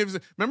 No one gives.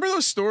 Remember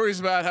those stories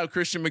about how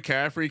Christian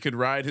McCaffrey could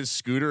ride his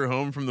scooter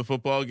home from the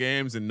football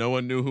games and no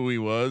one knew who he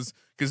was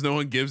because no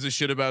one gives a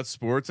shit about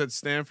sports at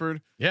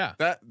Stanford? Yeah,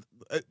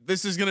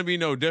 this is going to be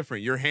no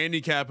different. Your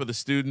handicap of the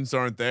students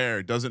aren't there.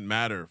 It doesn't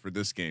matter for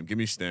this game. Give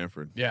me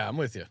Stanford. Yeah, I'm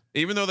with you.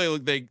 Even though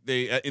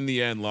they in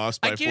the end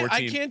lost by 14.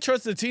 I can't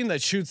trust a team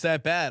that shoots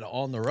that bad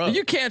on the road.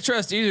 You can't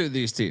trust either of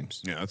these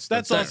teams. Yeah,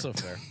 that's also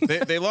fair.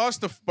 they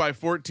lost by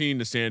 14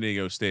 to San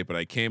Diego State, but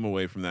I came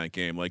away from that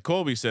game, like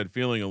Colby said,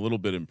 feeling a little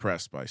bit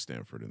impressed by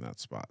Stanford in that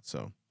spot.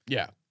 So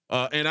yeah.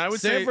 And I would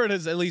Stanford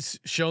has at least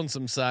shown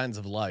some signs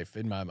of life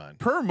in my mind.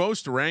 Per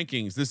most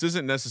rankings, this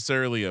isn't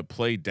necessarily a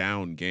play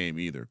down game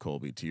either,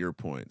 Colby, to your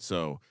point.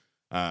 So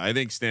I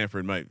think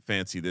Stanford might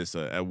fancy this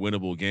a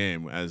winnable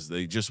game, as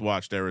they just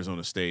watched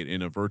Arizona State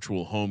in a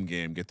virtual home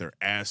game get their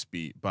ass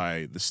beat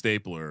by the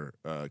Stapler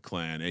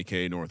clan,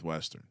 aka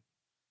Northwestern.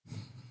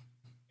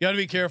 You got to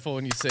be careful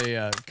when you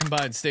say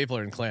combined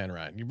Stapler and Clan,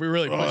 Ryan. You're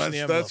really pushing the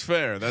envelope. That's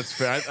fair. That's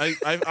fair.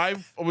 I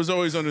was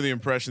always under the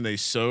impression they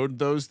sewed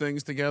those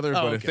things together,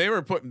 but if they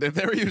were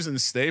using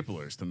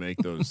staplers to make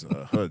those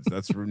hoods,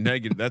 that's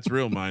negative. That's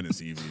real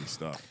minus EV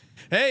stuff.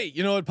 Hey,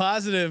 you know what?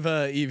 Positive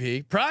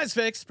EV.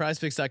 PrizePicks.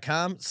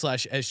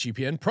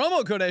 PrizePicks.com/SGPN.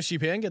 Promo code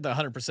SGPN. Get the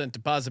 100%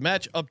 deposit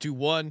match up to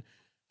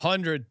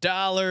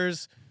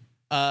 $100.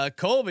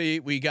 Colby,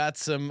 we got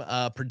some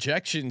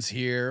projections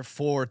here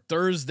for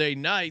Thursday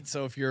night.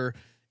 So if you're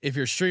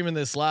streaming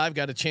this live,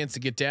 got a chance to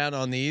get down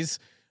on these.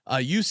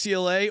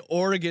 UCLA,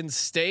 Oregon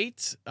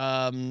State,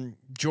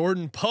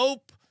 Jordan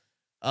Pope,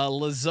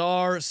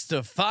 Lazar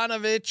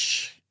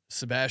Stefanovic,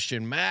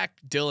 Sebastian Mack,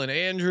 Dylan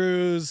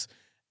Andrews,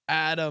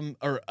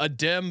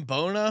 Adem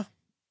Bona.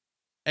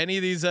 Any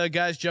of these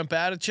guys jump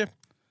out at you?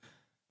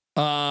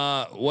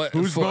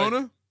 Who's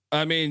Bona?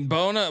 I mean,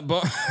 Bona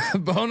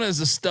is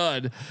a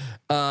stud.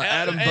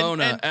 Adam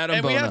Bona.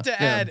 We have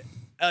to add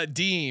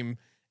Adeem,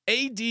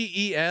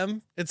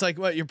 ADEM. It's like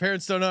what your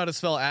parents don't know how to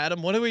spell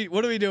Adam. What are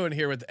we doing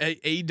here with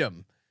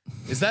Adam?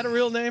 Is that a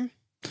real name?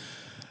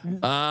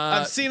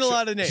 I've seen a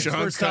lot of names. Sean's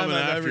First time coming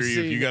I've after ever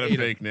you if you got a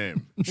fake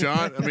name.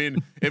 Sean, I mean,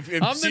 if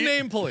I'm the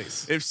name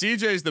police. If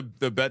CJ's the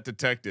bet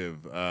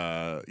detective,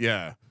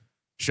 yeah.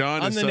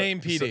 Sean I'm is the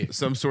name PD.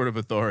 Some sort of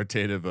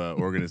authoritative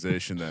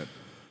organization that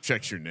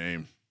checks your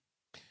name.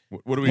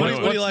 What do we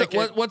know?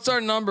 What's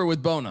our number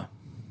with Bona?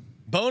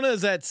 Bona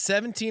is at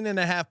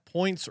 17.5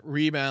 points,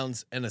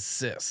 rebounds, and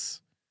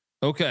assists.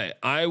 Okay,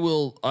 I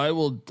will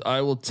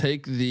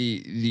take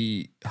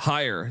the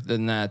higher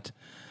than that,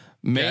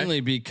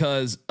 mainly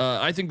because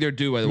I think they're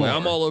due. By the way,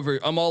 I'm all over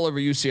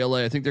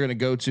UCLA. I think they're going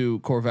to go to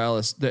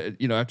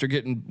Corvallis. After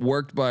getting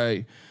worked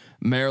by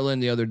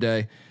Maryland the other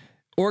day,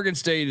 Oregon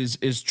State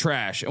is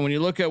trash, and when you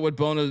look at what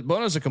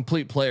Bono's a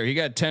complete player. He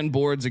got 10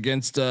 boards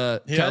against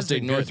Cal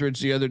State Northridge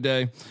the other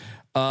day.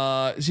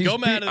 Go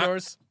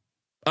Matadors.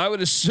 I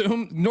would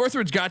assume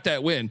Northridge got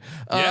that win.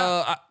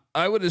 Yeah.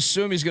 I would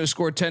assume he's going to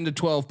score 10 to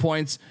 12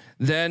 points.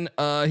 Then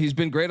he's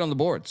been great on the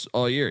boards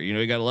all year. You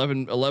know, he got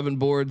 11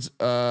 boards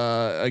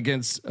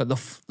against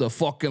the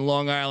fucking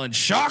Long Island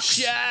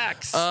Sharks.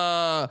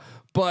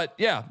 But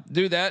yeah,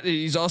 do that.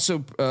 He's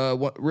also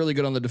really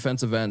good on the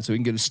defensive end, so he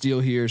can get a steal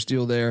here,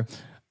 steal there.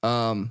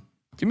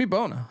 Give me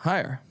Bona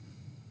higher.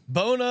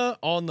 Bona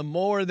on the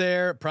more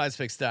there.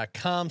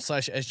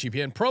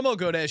 prizepicks.com/SGPN. Promo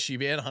code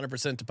SGPN.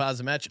 100%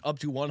 deposit match up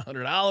to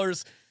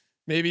 $100.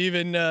 Maybe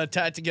even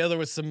tied together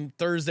with some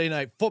Thursday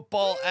night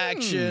football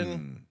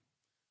action.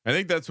 I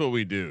think that's what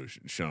we do,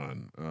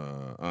 Sean.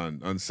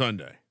 On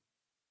Sunday,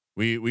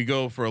 we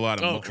go for a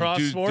lot of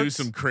do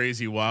some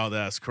crazy wild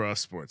ass cross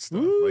sports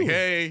stuff. Ooh. Like,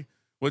 hey,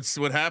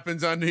 what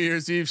happens on New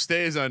Year's Eve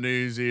stays on New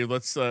Year's Eve.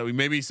 Let's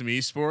maybe some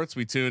esports.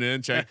 We tune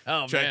in, check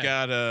out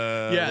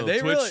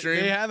Twitch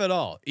stream. They have it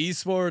all: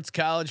 esports,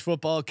 college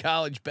football,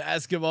 college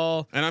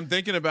basketball. And I'm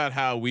thinking about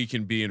how we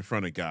can be in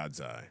front of God's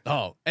eye.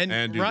 Oh,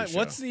 and right,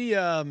 what's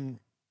the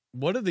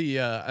what are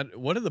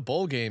the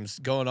bowl games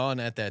going on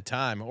at that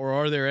time, or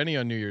are there any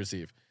on New Year's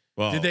Eve?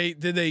 Well,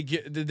 did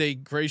they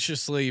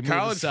graciously move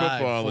college aside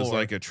football is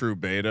like a true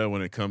beta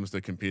when it comes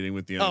to competing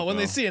with the NFL. Oh, when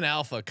they see an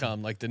alpha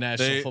come, like the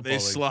National Football League,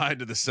 they slide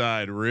to the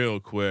side real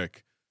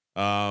quick.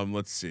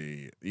 Let's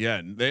see.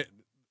 Yeah, they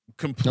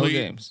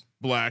complete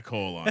black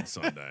hole on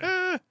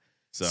Sunday.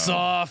 So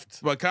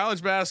soft. But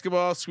college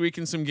basketball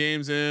squeaking some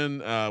games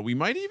in. We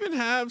might even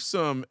have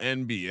some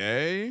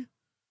NBA.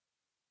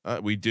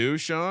 We do,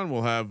 Sean.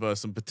 We'll have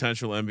some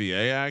potential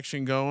NBA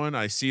action going.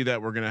 I see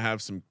that we're going to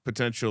have some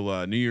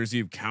potential New Year's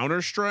Eve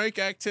Counter-Strike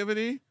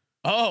activity.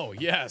 Oh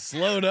yes,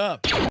 load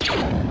up.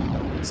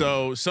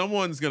 So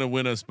someone's going to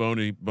win us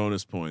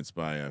bonus points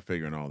by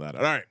figuring all that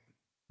out. All right,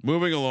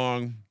 moving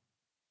along.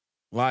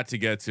 A lot to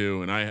get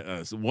to,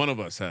 and one of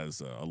us has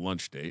a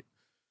lunch date.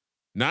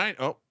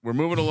 We're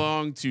moving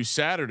along to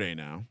Saturday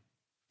now.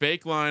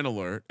 Fake line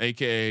alert,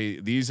 aka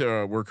these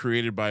were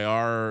created by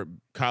our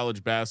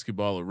college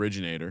basketball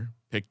originator,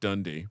 Pick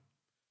Dundee.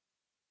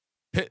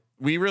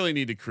 We really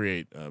need to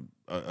create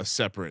a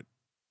separate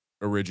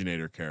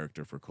originator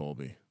character for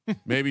Colby.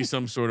 Maybe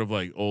some sort of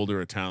like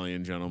older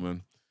Italian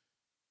gentleman.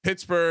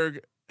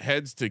 Pittsburgh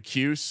heads to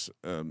Cuse.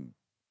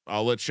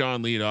 I'll let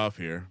Sean lead off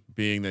here,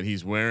 being that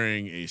he's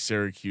wearing a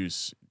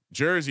Syracuse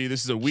jersey.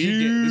 This is a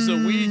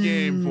Wii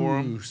game for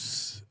him.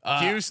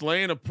 Cuse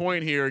laying a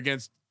point here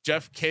against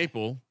Jeff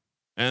Capel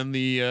and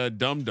the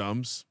Dum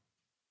Dums.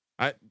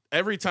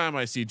 Every time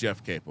I see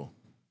Jeff Capel,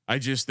 I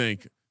just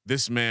think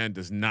this man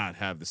does not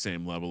have the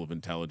same level of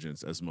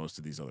intelligence as most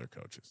of these other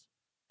coaches.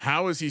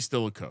 How is he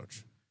still a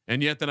coach?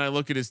 And yet then I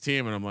look at his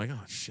team and I'm like,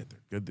 oh shit, they're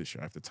good this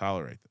year. I have to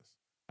tolerate this.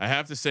 I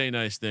have to say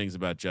nice things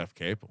about Jeff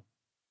Capel.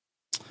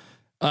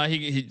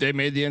 They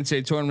made the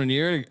NCAA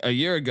tournament a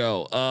year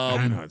ago.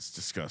 I know, it's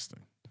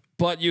disgusting.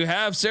 But you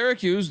have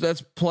Syracuse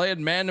that's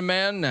playing man to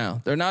man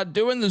now. They're not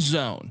doing the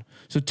zone.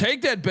 So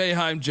take that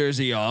Boeheim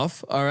jersey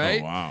off. All right.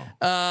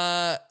 Oh,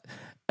 wow.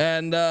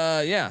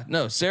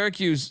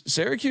 Syracuse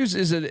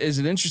is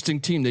an interesting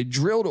team. They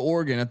drilled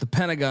Oregon at the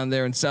Pentagon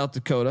there in South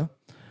Dakota.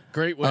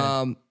 Great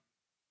win.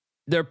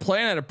 They're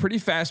playing at a pretty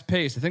fast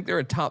pace. I think they're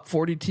a top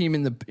 40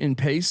 team in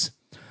pace.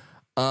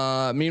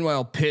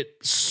 Meanwhile, Pitt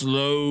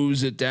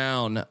slows it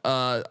down.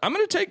 I'm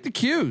going to take the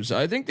Qs.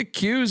 I think the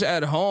Qs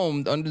at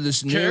home under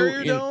this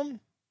Carrier Dome.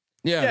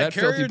 That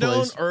Carrier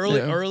Dome place.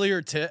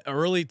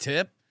 early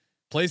tip.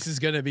 Place is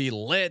going to be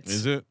lit.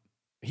 Is it?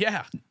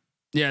 Yeah.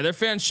 Yeah, their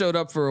fans showed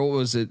up for what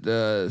was it?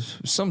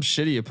 Some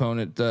shitty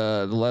opponent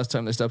the last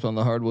time they stepped on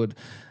the hardwood.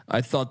 I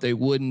thought they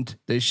wouldn't.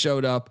 They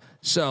showed up.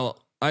 So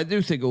I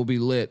do think it will be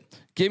lit.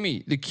 Give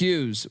me the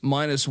Qs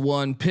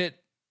 -1.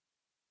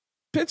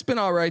 Pitt's been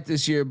all right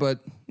this year,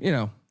 but you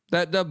know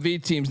that W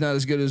team's not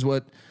as good as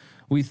what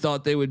we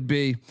thought they would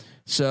be.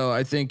 So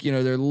I think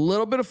they're a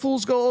little bit of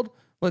fool's gold.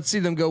 Let's see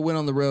them go win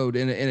on the road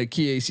in a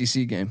key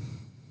ACC game.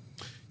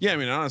 Yeah, I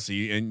mean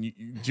honestly, and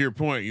to your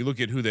point, you look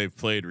at who they've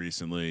played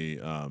recently.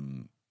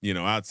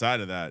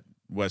 Outside of that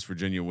West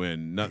Virginia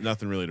win,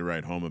 nothing really to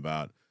write home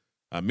about.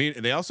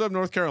 They also have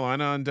North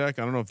Carolina on deck.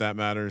 I don't know if that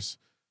matters.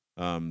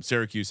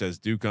 Syracuse has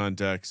Duke on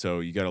deck, so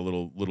you got a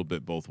little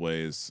bit both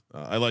ways.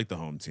 I like the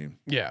home team.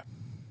 Yeah,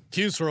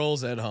 Cuse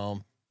rolls at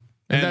home,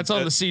 and that's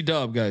on the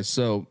C-Dub, guys.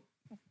 So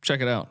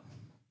check it out.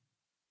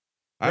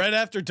 Right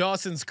after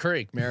Dawson's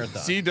Creek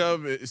Marathon.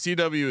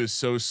 CW is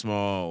so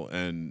small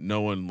and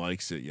no one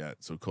likes it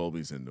yet, so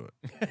Colby's into it.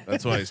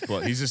 That's why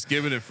he's just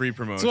giving it free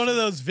promotion. It's one of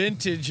those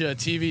vintage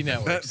TV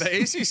networks.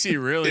 The ACC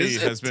really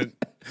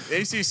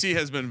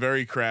has been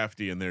very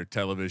crafty in their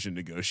television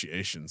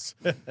negotiations.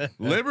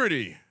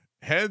 Liberty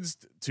heads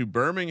to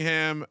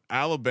Birmingham,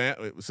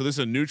 Alabama. So this is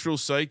a neutral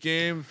site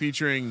game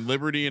featuring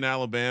Liberty and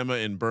Alabama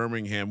in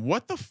Birmingham.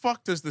 What the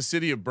fuck does the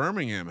city of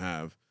Birmingham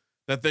have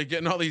that they're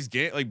getting all these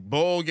like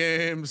bowl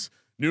games,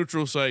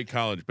 neutral site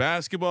college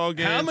basketball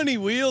games. How many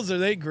wheels are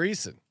they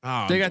greasing?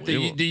 Oh, They got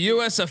the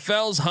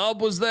USFL's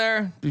hub was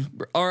there.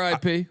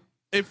 RIP.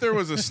 If there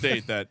was a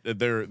state that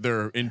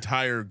their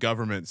entire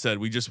government said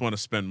we just want to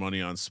spend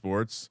money on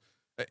sports,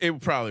 it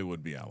probably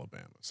would be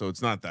Alabama. So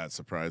it's not that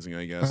surprising,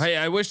 I guess. Hey,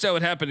 I wish that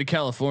would happen to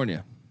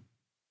California.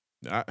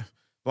 A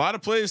lot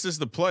of places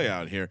to play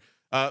out here.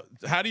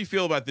 How do you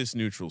feel about this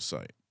neutral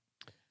site?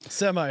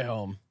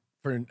 Semi-home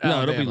for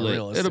No, it'll be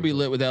Alabama, lit. It'll be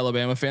lit with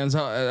Alabama fans.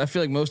 I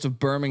feel like most of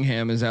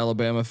Birmingham is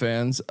Alabama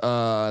fans.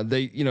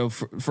 They,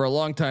 for a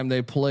long time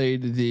they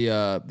played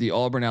the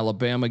Auburn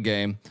Alabama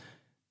game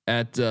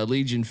at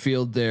Legion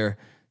Field there.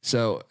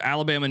 So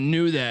Alabama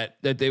knew that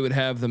they would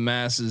have the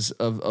masses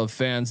of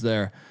fans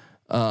there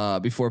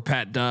before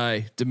Pat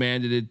Dye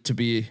demanded it to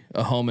be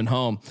a home and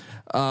home.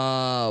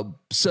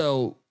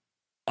 So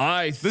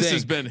I think this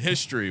has been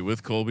history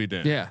with Colby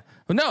Dant. Yeah.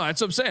 Well, no,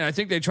 that's what I'm saying. I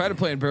think they try to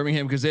play in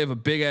Birmingham because they have a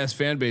big ass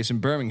fan base in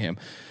Birmingham.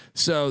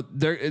 So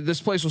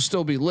this place will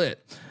still be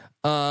lit.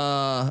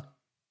 But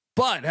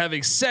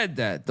having said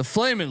that, the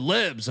Flamin'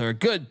 Libs are a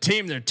good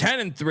team. They're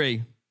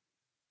 10-3.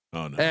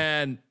 Oh no.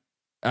 And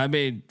I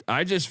mean,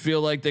 I just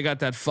feel like they got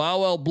that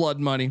Falwell blood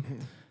money.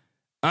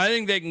 I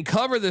think they can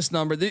cover this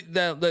number.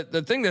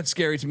 The thing that's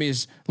scary to me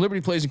is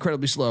Liberty plays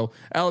incredibly slow.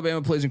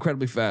 Alabama plays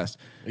incredibly fast.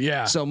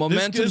 Yeah. So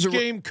momentum's this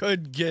game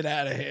could get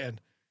out of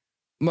hand.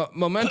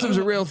 Momentum's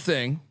a real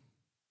thing,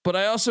 but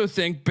I also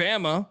think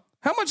Bama.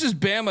 How much is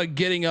Bama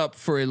getting up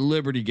for a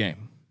Liberty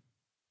game?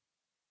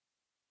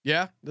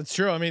 Yeah, that's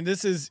true. I mean,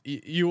 this is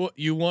you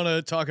want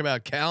to talk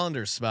about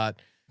calendar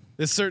spot.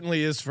 This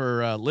certainly is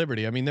for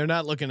Liberty. I mean, they're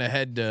not looking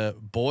ahead to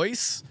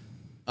Boyce.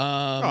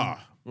 Were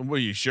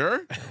you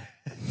sure?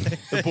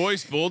 The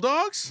Boyce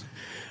Bulldogs,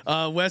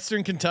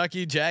 Western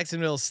Kentucky,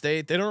 Jacksonville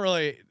State. They don't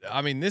really.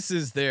 I mean, this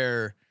is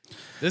their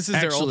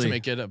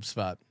ultimate get up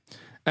spot.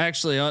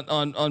 Actually,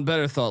 on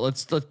better thought,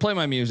 let's play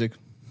my music.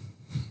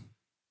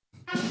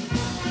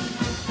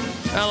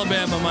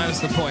 Alabama minus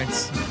the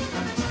points.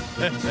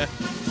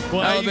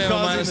 Well, Alabama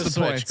minus the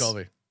switch, points.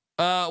 Colby.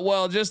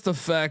 Well, just the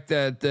fact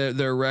that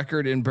their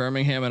record in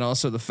Birmingham, and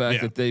also the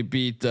fact that they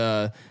beat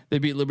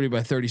Liberty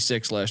by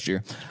 36 last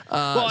year.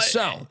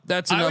 So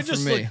that's enough for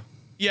me.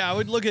 I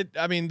would look at.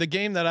 I mean, the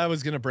game that I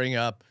was going to bring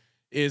up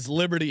is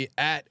Liberty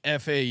at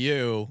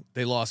FAU.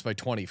 They lost by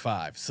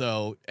 25.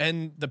 So,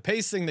 and the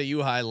pace thing that you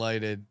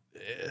highlighted,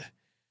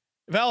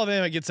 if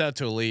Alabama gets out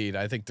to a lead,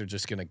 I think they're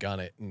just going to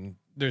gun it, and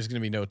there's going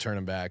to be no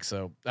turning back.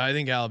 So, I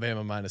think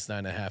Alabama minus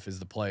 9.5 is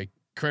the play.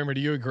 Kramer, do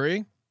you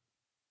agree?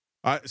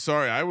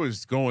 Sorry, I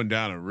was going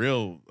down a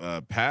real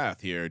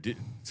path here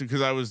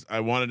because I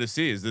wanted to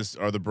see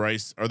are the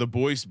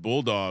Boyce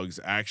Bulldogs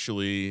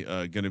actually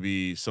going to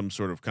be some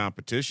sort of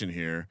competition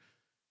here?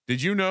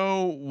 Did you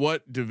know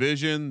what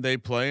division they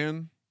play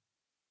in,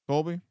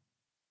 Colby?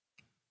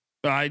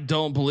 I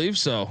don't believe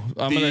so.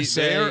 I'm going to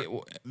say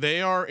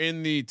they are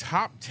in the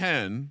top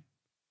 10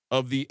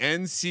 of the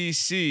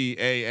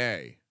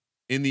NCCAA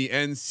in the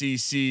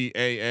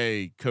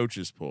NCCAA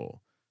coaches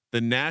poll,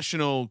 the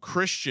National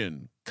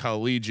Christian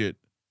Collegiate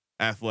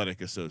Athletic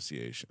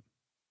Association.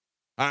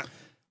 I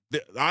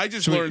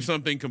just learned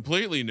something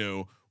completely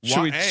new.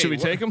 Should we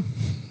take them?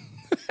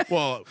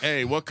 Well,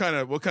 hey, what kind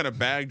of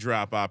bag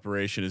drop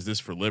operation is this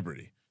for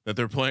Liberty that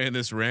they're playing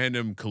this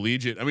random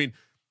collegiate? I mean,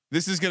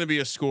 this is going to be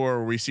a score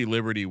where we see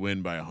Liberty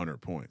win by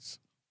 100 points.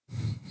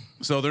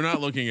 So they're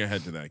not looking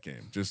ahead to that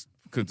game. Just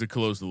to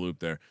close the loop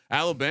there.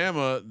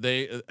 Alabama,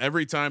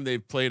 every time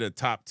they've played a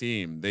top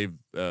team,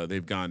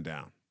 they've gone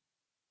down.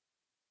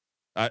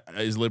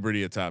 Is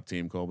Liberty a top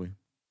team, Colby?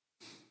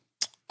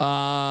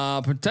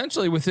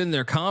 Potentially within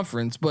their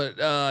conference, but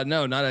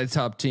no, not a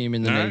top team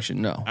in the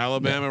nation. No,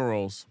 Alabama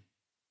rolls.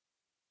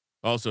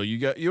 Also,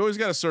 you always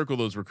got to circle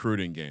those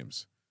recruiting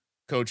games.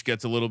 Coach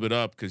gets a little bit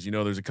up because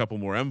there's a couple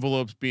more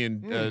envelopes being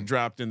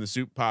dropped in the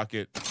soup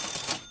pocket.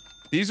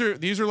 These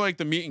are like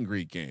the meet and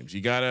greet games. You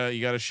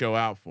gotta show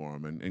out for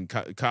them,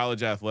 and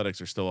college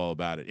athletics are still all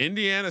about it.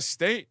 Indiana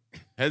State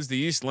heads to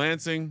East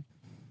Lansing.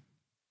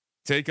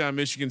 Take on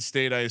Michigan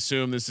State. I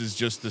assume this is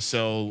just to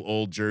sell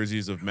old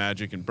jerseys of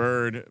Magic and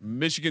Bird.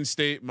 Michigan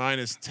State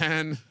minus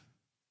 10.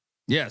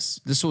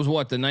 Yes, this was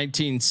what, the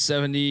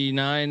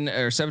 1979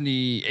 or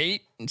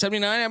 78,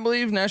 79, I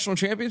believe, national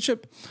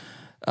championship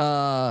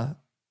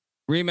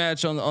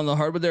rematch on the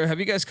hardwood there. Have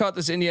you guys caught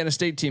this Indiana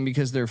State team?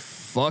 Because they're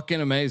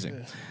fucking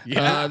amazing.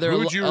 Yeah, they're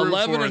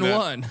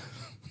 11-1.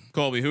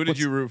 Colby, who did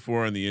you root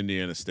for in the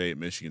Indiana State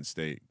Michigan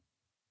State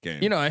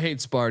game? I hate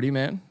Sparty,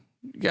 man.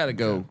 You gotta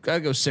go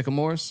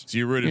Sycamores. So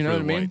you rooted for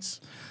the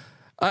Whites.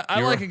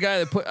 I like a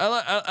guy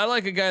that I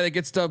like a guy that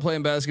gets done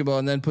playing basketball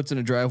and then puts in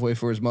a driveway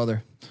for his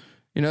mother.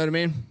 You know what I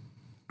mean?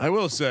 I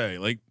will say,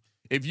 like,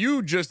 if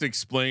you just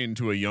explain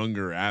to a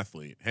younger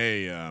athlete,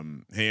 hey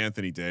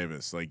Anthony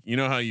Davis, like, you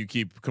know how you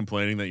keep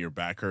complaining that your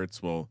back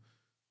hurts? Well,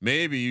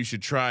 maybe you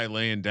should try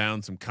laying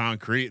down some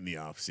concrete in the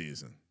off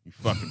season. You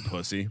fucking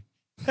pussy.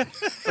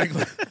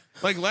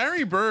 like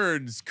Larry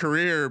Bird's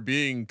career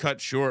being cut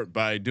short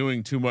by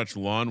doing too much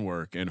lawn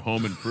work and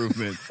home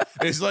improvement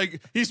It's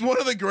like he's one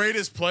of the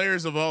greatest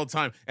players of all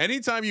time.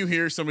 Anytime you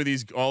hear some of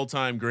these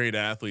all-time great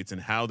athletes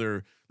and how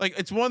they're like,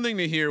 it's one thing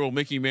to hear, well,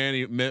 Mickey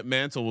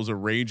Mantle was a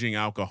raging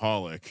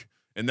alcoholic,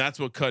 and that's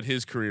what cut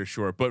his career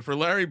short. But for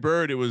Larry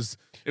Bird, it was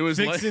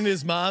fixing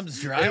his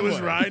mom's driveway. It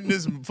was riding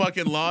his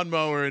fucking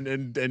lawnmower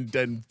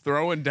and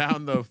throwing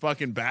down the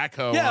fucking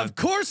backhoe. Yeah, of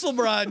course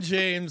LeBron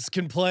James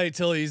can play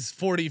till he's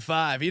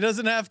 45. He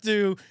doesn't have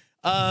to,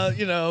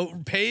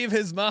 pave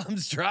his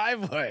mom's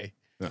driveway.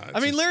 No,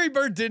 I mean, Larry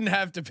Bird didn't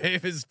have to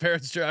pave his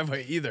parents'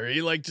 driveway either. He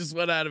just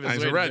went out of his way.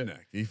 He's a redneck.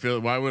 You feel,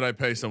 why would I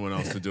pay someone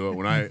else to do it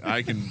when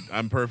I can?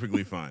 I'm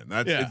perfectly fine.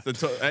 That's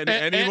it's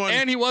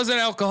and he was an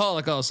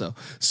alcoholic also.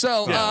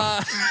 So,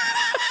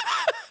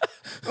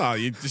 oh,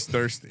 you just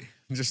thirsty.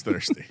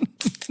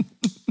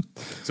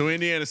 So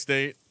Indiana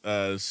State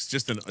is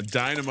just a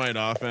dynamite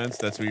offense.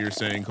 That's what you're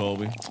saying,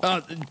 Colby.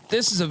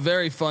 This is a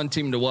very fun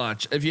team to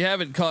watch. If you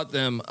haven't caught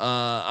them,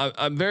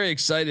 I'm very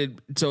excited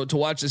to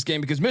watch this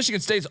game because Michigan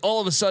State's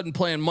all of a sudden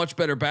playing much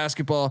better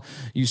basketball.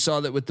 You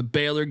saw that with the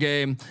Baylor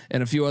game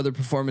and a few other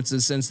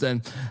performances since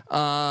then.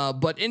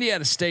 But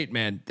Indiana State,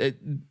 man,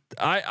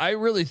 I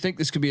really think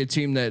this could be a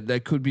team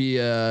that could be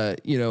a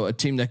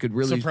team that could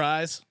really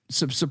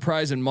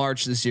surprise in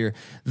March this year.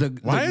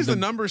 Why is the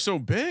number so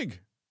big?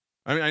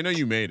 I mean, I know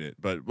you made it,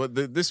 but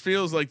this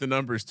feels like the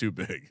number is too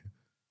big.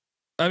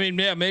 I mean,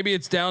 yeah, maybe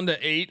it's down to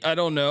 8. I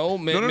don't know.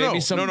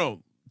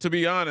 No. To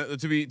be honest,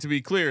 to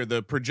be clear,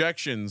 the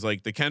projections,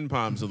 like the Ken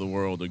Palms of the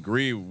world,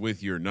 agree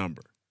with your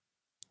number.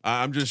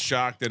 I'm just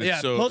shocked that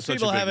it's so. Most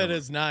people have number. it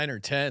as 9 or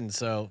 10.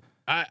 So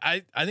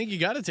I think you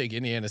got to take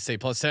Indiana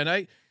State plus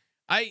 10.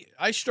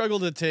 I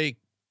struggle to take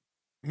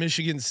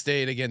Michigan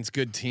State against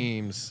good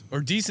teams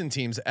or decent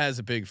teams as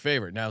a big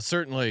favorite. Now,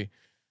 certainly.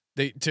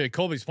 To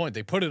Colby's point,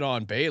 they put it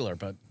on Baylor,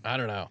 but I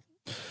don't know.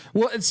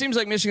 Well, it seems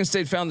like Michigan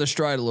State found their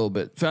stride a little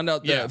bit. Found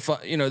out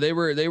that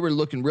they were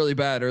looking really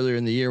bad earlier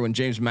in the year when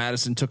James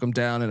Madison took them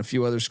down, and a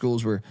few other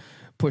schools were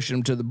pushing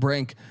them to the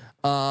brink.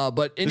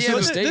 But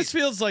Indiana State, this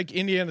feels like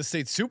Indiana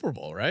State's Super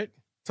Bowl, right?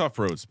 Tough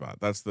road spot.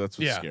 That's what's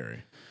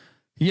scary.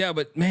 Yeah,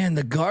 but man,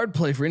 the guard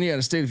play for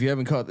Indiana State, if you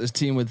haven't caught this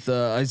team with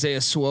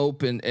Isaiah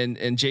Swope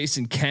and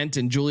Jason Kent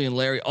and Julian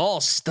Larry,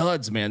 all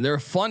studs, man. They're a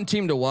fun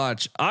team to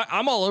watch.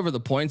 I'm all over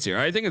the points here.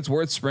 I think it's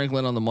worth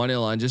sprinkling on the money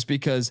line just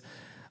because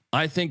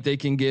I think they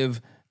can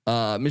give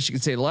Michigan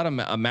State a lot of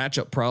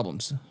matchup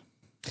problems.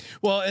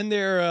 Well, and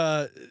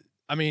they're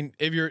I mean,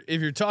 if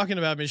you're talking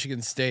about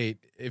Michigan State,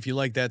 if you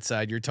like that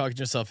side, you're talking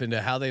yourself into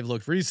how they've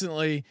looked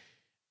recently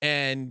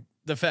and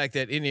the fact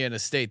that Indiana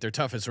State, their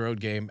toughest road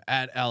game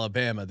at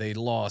Alabama, they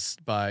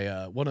lost by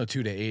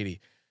 102-80.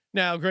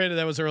 Now, granted,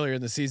 that was earlier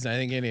in the season. I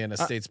think Indiana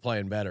State's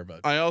playing better,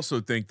 but I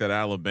also think that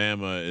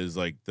Alabama is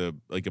like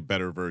a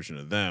better version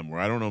of them. Where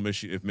I don't know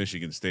if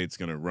Michigan State's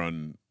going to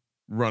run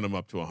them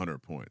up to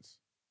 100 points.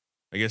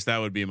 I guess that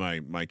would be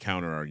my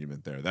counter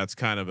argument there. That's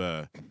kind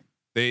of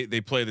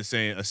they play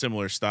a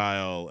similar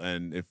style,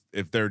 and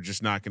if they're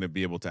just not going to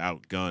be able to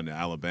outgun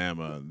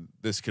Alabama,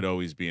 this could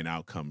always be an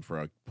outcome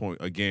for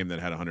a game that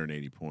had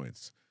 180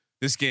 points.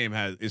 This game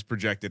is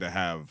projected to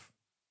have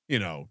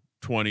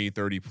 20,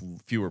 30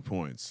 fewer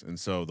points, and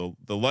so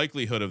the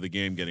likelihood of the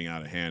game getting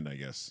out of hand, I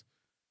guess,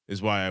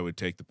 is why I would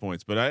take the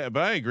points. But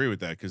I agree with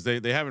that because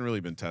they haven't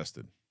really been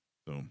tested,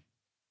 so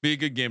be a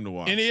good game to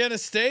watch. Indiana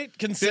State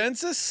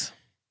consensus.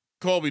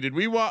 Colby, did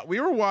we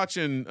were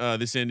watching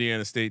this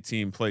Indiana State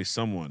team play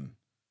someone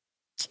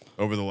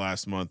over the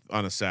last month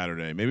on a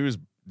Saturday. Maybe it was.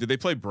 Did they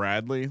play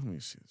Bradley? Let me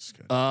see this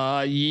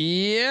guy.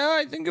 Yeah,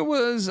 I think it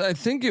was.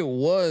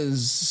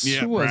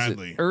 Yeah, who was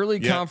Bradley. It? Early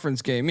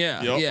conference game.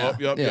 Yeah.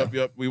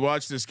 Yep. We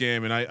watched this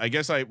game, and I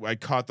guess I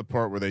caught the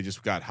part where they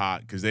just got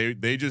hot because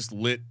they just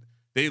lit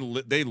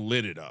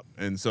it up,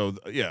 and so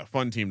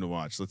fun team to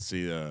watch. Let's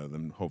see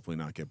them hopefully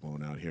not get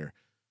blown out here.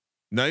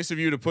 Nice of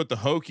you to put the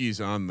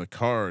Hokies on the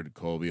card,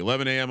 Colby.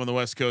 11 a.m. on the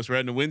West Coast. We're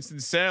heading to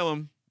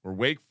Winston-Salem or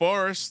Wake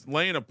Forest,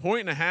 laying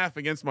 1.5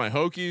 against my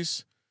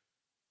Hokies.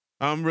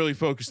 I'm really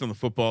focused on the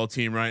football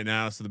team right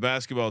now, so the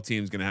basketball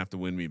team is going to have to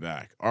win me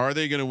back. Are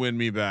they going to win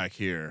me back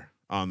here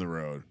on the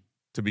road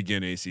to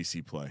begin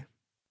ACC play?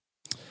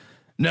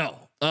 No.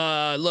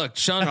 Look,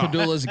 Sean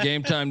Padula is a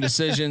game time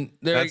decision.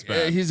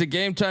 He's a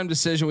game time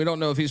decision. We don't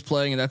know if he's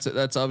playing, and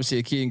that's obviously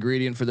a key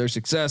ingredient for their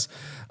success.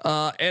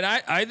 And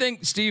I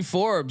think Steve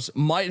Forbes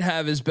might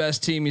have his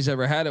best team he's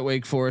ever had at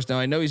Wake Forest. Now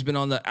I know he's been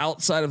on the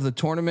outside of the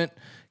tournament,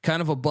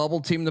 kind of a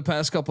bubble team the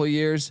past couple of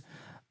years.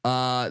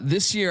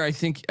 This year, I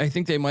think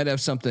they might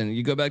have something.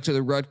 You go back to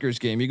the Rutgers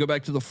game. You go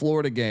back to the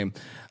Florida game.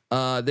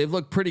 They've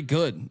looked pretty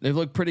good. They've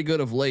looked pretty good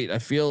of late. I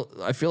feel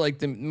like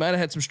they might have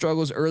had some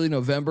struggles early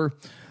November,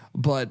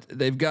 but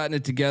they've gotten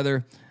it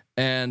together.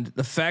 And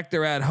the fact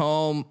they're at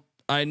home,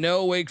 I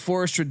know Wake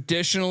Forest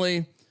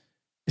traditionally,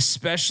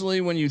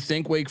 especially when you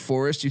think Wake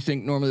Forest, you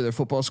think normally their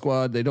football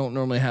squad, they don't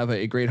normally have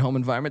a great home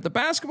environment. The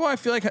basketball, I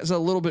feel like, has a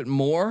little bit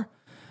more.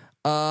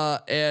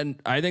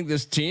 And I think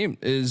this team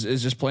is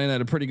just playing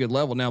at a pretty good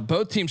level. Now,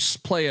 both teams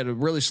play at a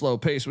really slow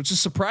pace, which is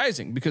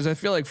surprising because I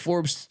feel like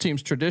Forbes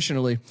teams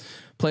traditionally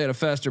play at a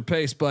faster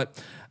pace.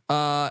 But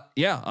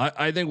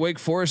I think Wake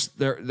Forest,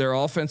 their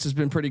offense has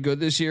been pretty good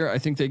this year. I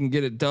think they can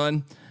get it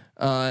done.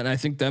 And I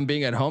think them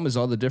being at home is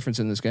all the difference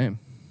in this game.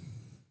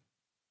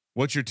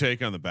 What's your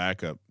take on the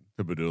backup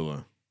to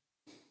Badula?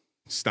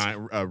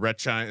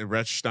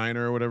 Rhett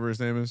Steiner or whatever his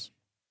name is.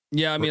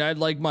 Yeah, I mean, I'd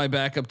like my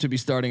backup to be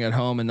starting at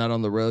home and not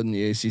on the road in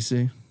the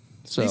ACC.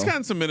 So he's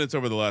gotten some minutes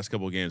over the last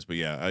couple of games, but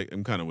yeah,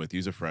 I'm kind of with you.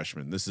 He's a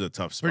freshman. This is a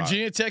tough spot.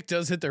 Virginia Tech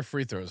does hit their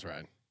free throws,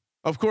 Ryan.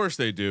 Of course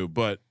they do,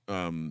 but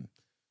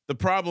the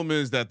problem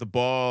is that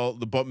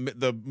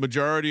the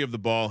majority of the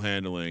ball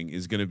handling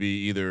is going to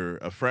be either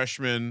a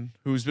freshman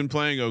who's been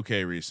playing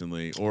okay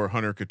recently, or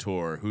Hunter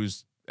Couture,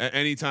 who's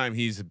anytime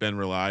he's been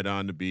relied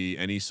on to be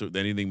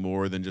anything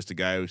more than just a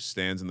guy who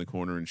stands in the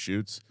corner and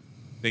shoots,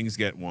 things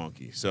get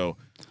wonky. So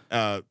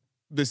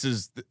this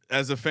is,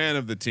 as a fan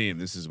of the team,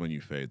 this is when you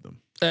fade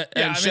them.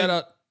 And shout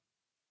out.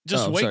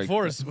 Just Wake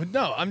Forest.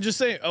 No, I'm just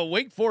saying,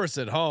 Wake Forest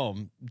at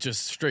home,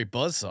 just straight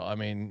buzzsaw. I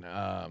mean,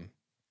 I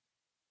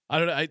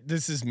don't know.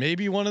 This is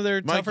maybe one of their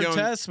tougher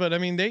tests, but I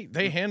mean,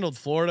 they handled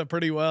Florida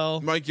pretty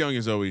well. Mike Young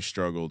has always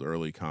struggled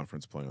early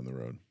conference play on the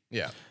road.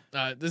 Yeah,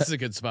 this is a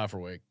good spot for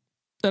Wake.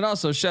 And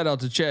also shout out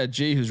to Chad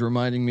G, who's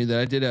reminding me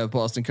that I did have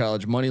Boston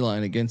College money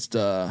line against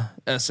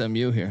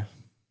SMU here.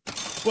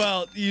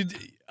 Well, you,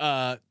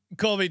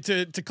 Colby,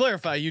 to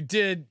clarify, you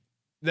did.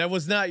 That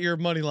was not your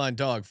money line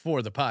dog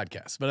for the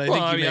podcast, but I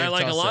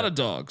like a lot of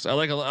dogs. I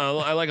like a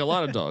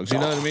lot of dogs. You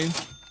know what I mean?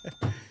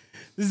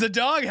 This is a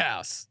dog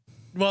house.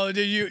 Well,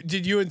 did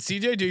you and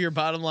CJ do your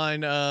bottom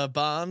line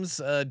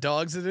bombs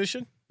dogs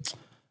edition?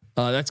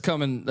 That's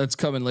coming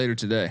later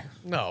today.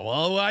 No,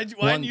 well, why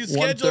didn't you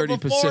schedule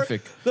before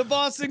Pacific. The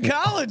Boston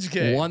College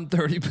game?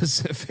 1:30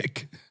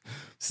 Pacific.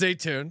 Stay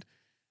tuned.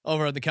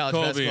 Over at the College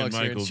Colby Basketball and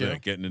Michael Experience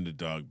Vick getting into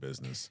dog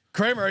business.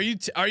 Kramer,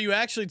 are you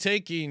actually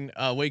taking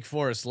Wake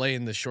Forest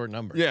laying the short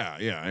number? Yeah,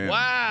 I am.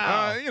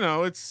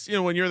 Wow. It's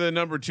when you're the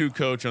number 2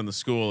 coach on the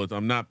school,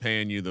 I'm not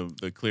paying you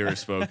the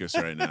clearest focus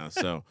right now.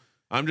 So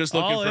I'm just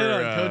looking All for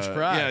in on Coach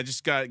Pry. Yeah, I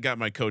just got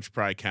my Coach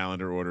Pry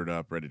calendar ordered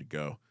up, ready to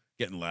go,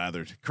 getting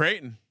lathered.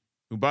 Creighton,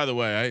 who by the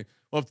way,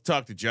 we'll have to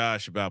talk to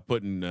Josh about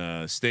putting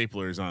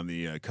staplers on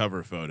the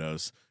cover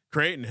photos.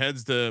 Creighton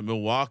heads to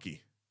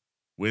Milwaukee,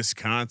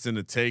 Wisconsin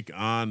to take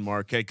on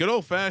Marquette. Good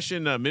old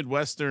fashioned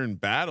Midwestern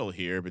battle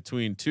here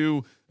between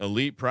two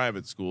elite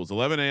private schools.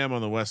 11 a.m. on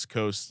the West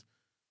Coast.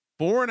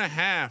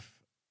 4.5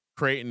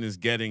 Creighton is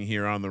getting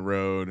here on the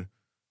road.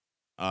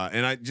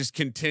 And I just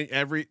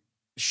continue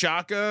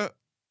Shaka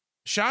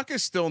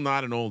is still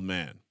not an old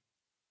man.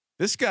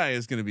 This guy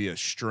is going to be a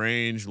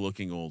strange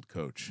looking old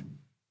coach.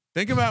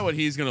 Think about what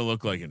he's going to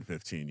look like in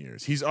 15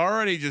 years. He's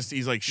already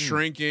he's like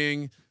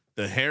shrinking.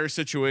 The hair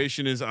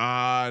situation is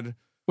odd.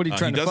 What are you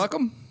trying to fuck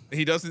him?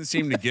 He doesn't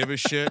seem to give a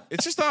shit.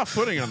 It's just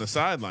off-putting on the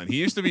sideline. He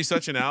used to be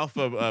such an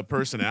alpha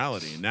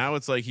personality. Now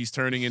it's like he's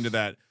turning into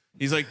that.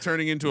 He's like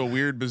turning into a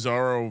weird,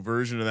 bizarro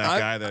version of that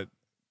guy. That.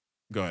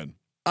 Go ahead.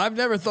 I've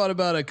never thought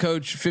about a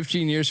coach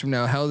 15 years from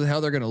now how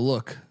they're going to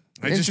look.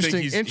 I just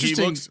think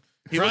interesting.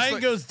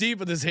 Ryan goes deep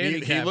with his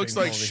handicap. He looks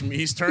like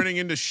he's turning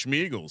into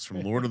Schmeagles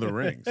from Lord of the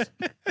Rings.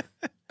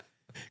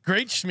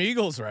 Great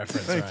Schmeagles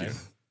reference. Thank you.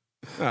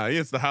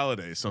 It's the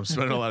holidays, so I'm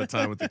spending a lot of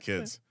time with the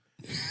kids.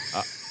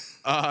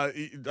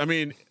 I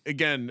mean,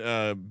 again,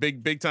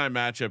 big time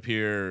matchup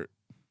here.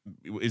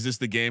 Is this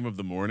the game of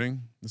the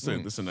morning? This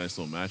is a nice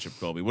little matchup,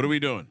 Colby. What are we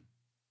doing?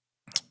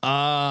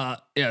 Yeah,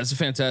 it's a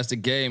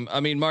fantastic game.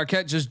 I mean,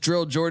 Marquette just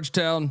drilled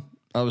Georgetown.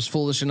 I was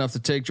foolish enough to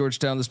take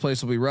Georgetown. This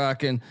place will be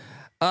rocking.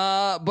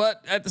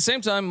 But at the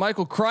same time,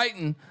 Michael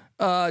Crichton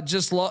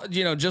just lost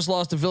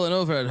to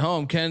Villanova at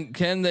home.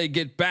 Can they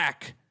get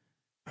back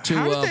to?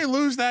 How did they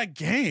lose that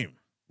game?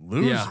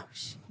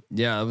 Losers.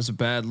 Yeah, it was a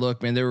bad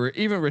look, man. They were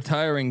even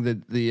retiring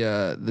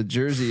the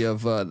jersey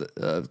of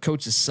the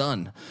coach's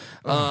son.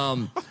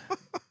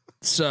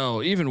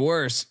 So even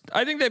worse.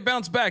 I think they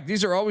bounce back.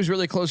 These are always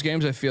really close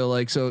games, I feel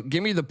like. So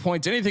give me the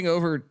points. Anything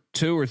over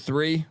 2 or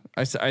 3,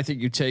 I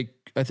think you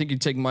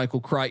take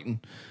Michael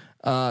Crichton.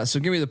 So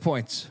give me the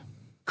points.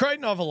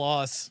 Crichton off a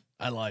loss,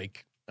 I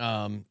like.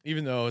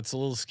 Even though it's a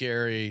little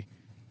scary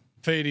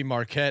fading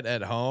Marquette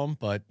at home,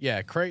 but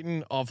yeah,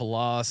 Crichton off a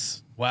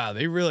loss. Wow,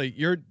 they really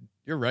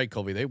you're right,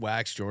 Colby. They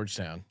waxed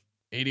Georgetown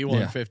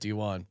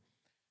 81-51.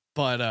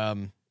 But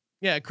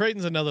yeah,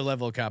 Creighton's another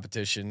level of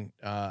competition.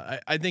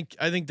 I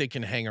think they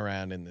can hang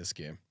around in this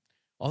game.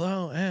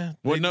 Although,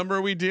 what number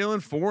are we dealing?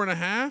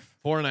 4.5?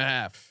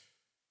 4.5.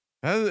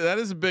 That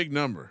is a big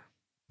number.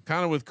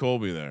 Kind of with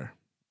Colby there.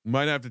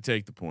 Might have to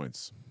take the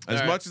points.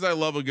 As much as I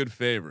love a good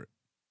favorite.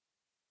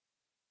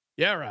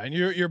 Yeah, Ryan,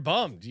 you're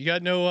bummed. You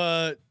got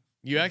no.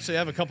 You actually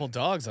have a couple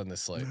dogs on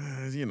this slate.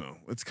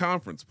 It's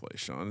conference play,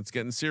 Sean. It's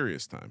getting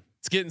serious time.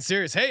 It's getting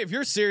serious. Hey, if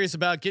you're serious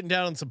about getting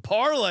down on some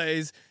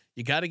parlays,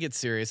 you got to get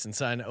serious and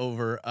sign up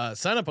over at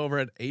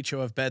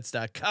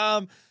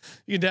HOFBets.com.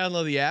 You can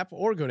download the app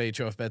or go to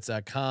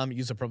HOFBets.com.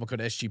 Use the promo code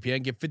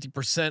SGPN. Get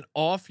 50%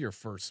 off your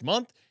first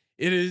month.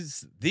 It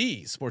is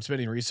the sports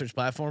betting research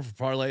platform for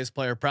parlays,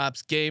 player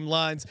props, game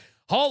lines,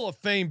 Hall of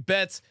Fame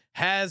bets.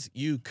 Has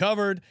you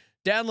covered.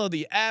 Download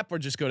the app or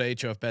just go to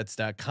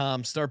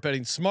hofbets.com. Start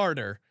betting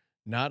smarter,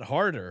 not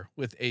harder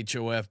with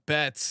HOF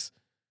Bets.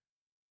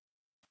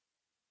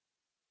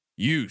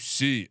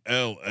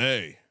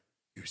 UCLA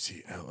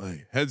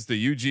heads to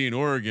Eugene,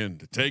 Oregon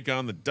to take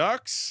on the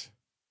Ducks.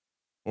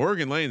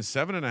 Oregon laying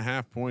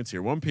 7.5 points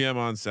here. 1 p.m.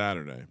 on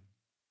Saturday.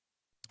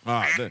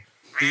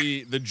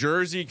 The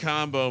jersey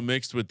combo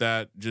mixed with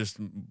that just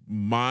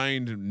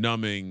mind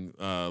numbing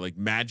like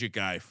magic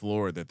eye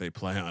floor that they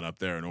play on up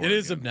there in Oregon. It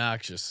is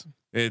obnoxious.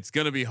 It's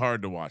going to be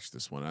hard to watch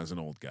this one as an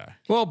old guy.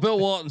 Well, Bill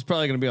Walton's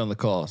probably going to be on the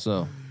call.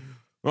 So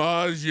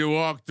as you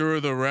walk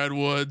through the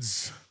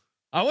redwoods,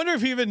 I wonder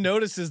if he even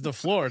notices the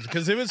floor,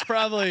 because it was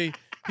probably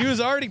he was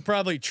already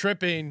probably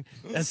tripping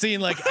and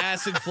seeing like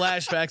acid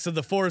flashbacks of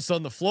the forest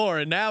on the floor,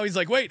 and now he's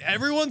like, wait,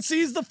 everyone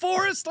sees the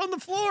forest on the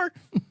floor.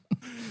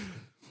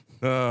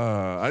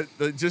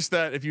 Just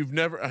that if you've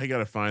never, I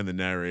gotta find the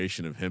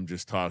narration of him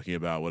just talking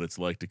about what it's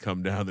like to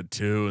come down the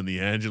 2 in the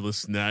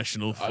Angeles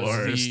National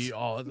Forest.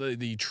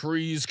 The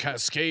trees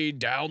cascade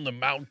down the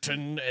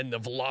mountain, and the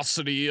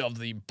velocity of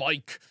the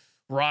bike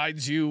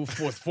rides you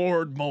with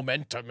forward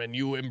momentum, and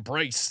you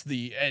embrace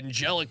the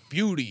angelic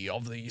beauty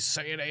of the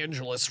San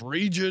Angeles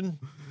region.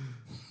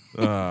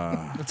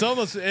 It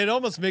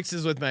almost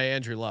mixes with my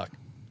Andrew Luck.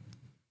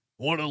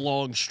 What a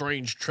long,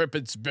 strange trip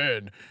it's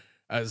been,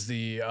 as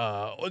the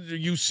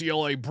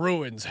UCLA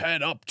Bruins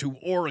head up to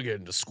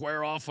Oregon to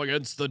square off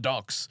against the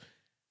Ducks.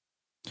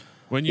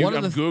 I'm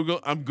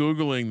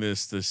Googling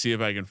this to see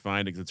if I can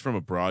find it, 'cause it's from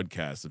a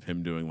broadcast of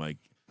him doing like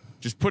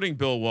just putting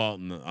Bill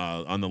Walton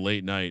on the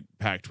late night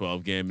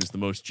Pac-12 game is the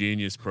most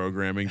genius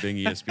programming thing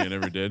ESPN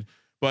ever did.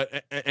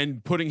 But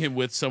and putting him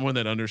with someone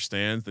that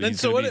understands that. And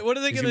so what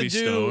are they going to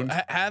do?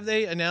 Have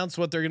they announced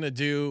what they're going to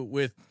do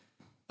with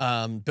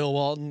Bill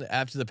Walton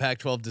after the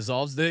Pac-12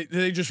 dissolves?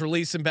 They just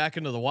release him back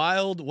into the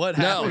wild? What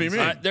happens?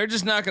 No, they're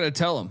just not going to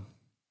tell him.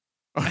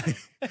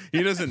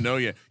 He doesn't know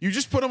yet. You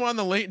just put him on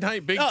the late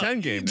night Big Ten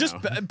game. Just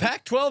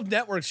Pac-12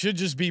 network should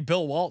just be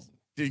Bill Walton.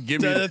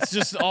 Give me that's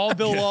just all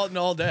Bill Walton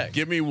all day.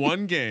 Give me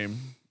one game.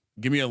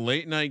 Give me a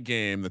late night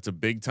game that's a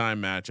big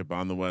time matchup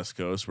on the West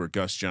Coast where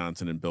Gus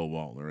Johnson and Bill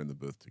Walton are in the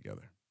booth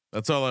together.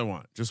 That's all I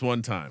want. Just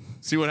one time.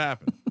 See what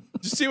happens.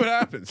 Just see what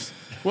happens.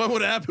 What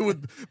would happen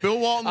with Bill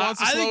Walton wants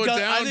to slow it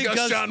down?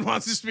 Gus Johnson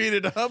wants to speed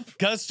it up.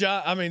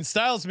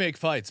 Styles make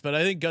fights, but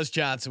I think Gus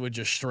Johnson would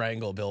just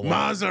strangle Bill Walton.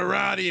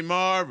 Maserati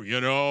Marv,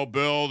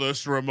 Bill,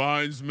 this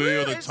reminds me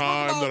of the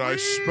time that I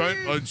spent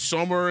a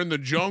summer in the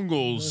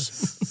jungles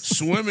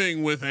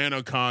swimming with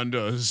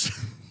anacondas.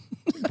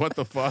 What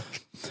the fuck?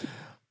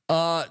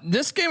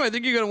 This game, I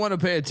think you're going to want to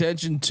pay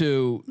attention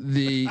to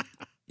the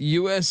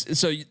US.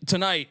 So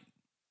tonight,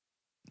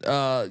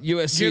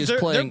 USC is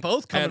playing. They're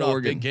both coming at off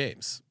Oregon. big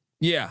games.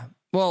 Yeah.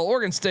 Well,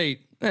 Oregon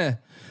State. I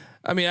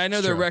mean, I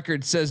know their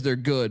record says they're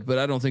good, but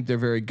I don't think they're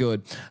very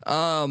good.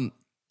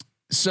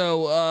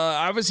 So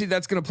obviously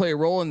that's going to play a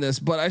role in this,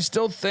 but I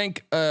still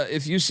think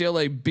if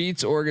UCLA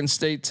beats Oregon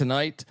State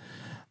tonight,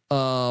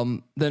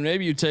 then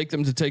maybe you take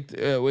them to take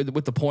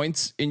with the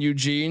points in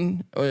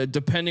Eugene,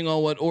 depending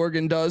on what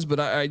Oregon does. But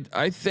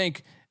I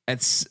think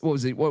at what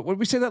was it? What did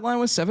we say that line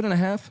was?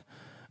 7.5.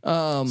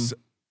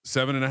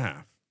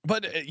 7.5.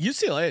 But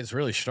UCLA is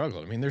really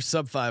struggling. I mean, they're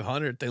sub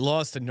 500. They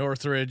lost to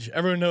Northridge.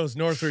 Everyone knows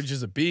Northridge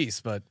is a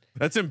beast, but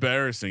that's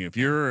embarrassing. If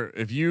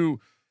you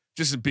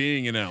just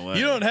being in LA,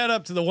 you don't head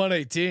up to the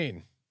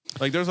 118.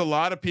 Like, there's a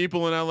lot of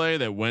people in LA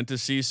that went to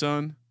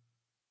CSUN,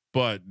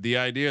 but the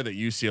idea that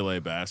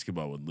UCLA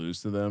basketball would lose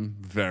to them,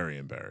 very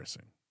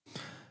embarrassing.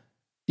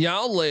 Yeah,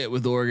 I'll lay it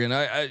with Oregon.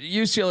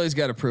 UCLA's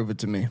got to prove it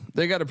to me.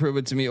 They got to prove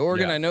it to me.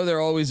 Oregon, I know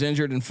they're always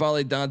injured, and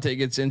Folly Dante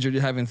gets injured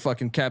having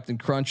fucking Captain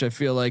Crunch, I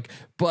feel like.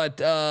 But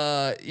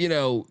they're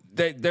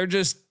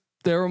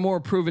a more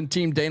proven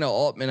team. Dana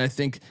Altman, I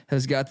think,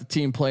 has got the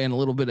team playing a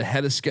little bit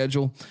ahead of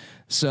schedule.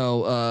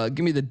 So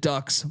give me the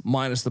Ducks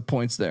minus the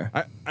points there.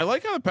 I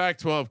like how the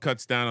Pac-12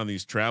 cuts down on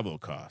these travel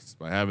costs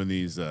by having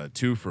these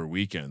 2 for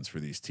weekends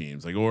for these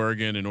teams. Like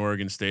Oregon and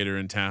Oregon State are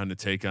in town to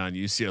take on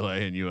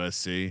UCLA and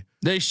USC.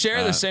 They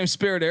share the same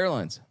Spirit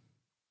Airlines.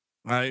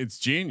 It's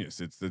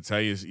genius. That's how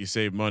you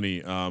save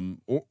money.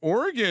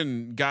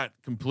 Oregon got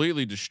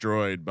completely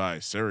destroyed by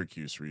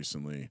Syracuse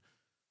recently.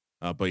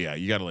 But yeah,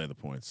 you got to lay the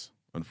points,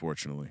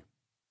 unfortunately.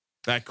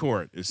 That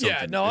court is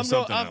something.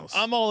 Yeah,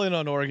 I'm all in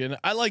on Oregon.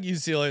 I like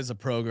UCLA as a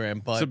program,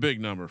 but it's a big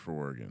number for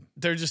Oregon.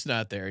 They're just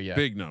not there yet.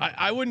 Big number.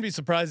 I wouldn't be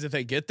surprised if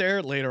they get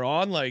there later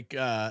on. Like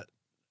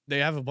they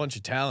have a bunch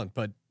of talent,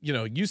 but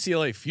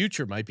UCLA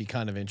future might be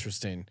kind of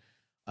interesting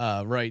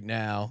right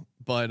now.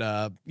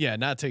 But yeah,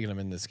 not taking them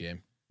in this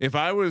game. If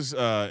I was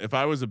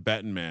a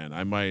betting man,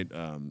 I might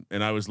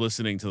and I was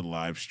listening to the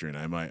live stream,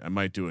 I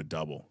might do a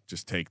double.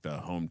 Just take the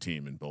home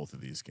team in both of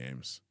these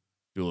games.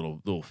 Do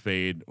a little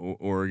fade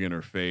Oregon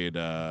or fade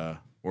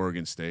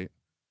Oregon State,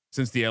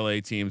 since the LA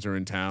teams are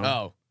in town.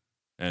 Oh,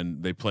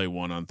 and they play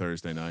one on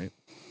Thursday night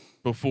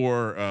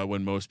before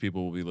when most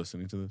people will be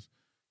listening to this.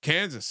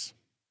 Kansas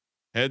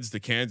heads to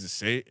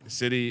Kansas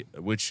City,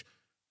 which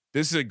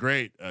this is a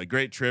great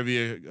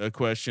trivia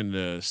question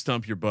to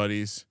stump your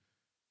buddies.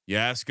 You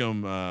ask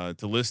them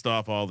to list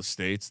off all the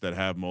states that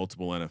have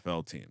multiple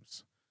NFL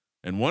teams,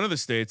 and one of the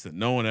states that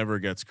no one ever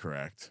gets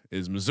correct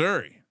is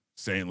Missouri,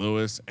 St.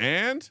 Louis,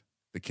 and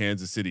the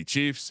Kansas City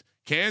Chiefs.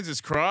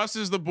 Kansas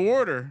crosses the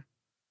border.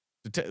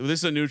 This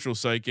is a neutral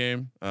site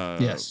game.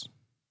 Yes.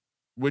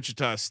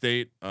 Wichita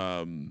State.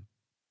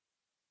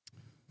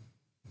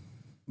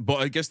 But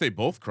I guess they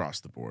both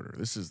crossed the border.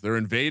 They're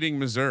invading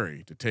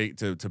Missouri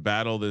to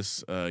battle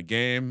this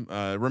game.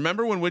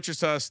 Remember when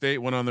Wichita State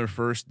went on their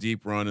first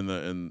deep run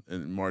in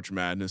March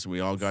Madness, and we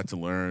all got to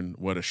learn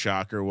what a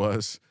shocker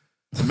was?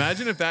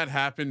 Imagine if that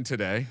happened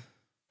today.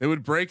 It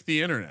would break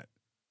the internet.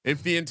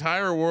 If the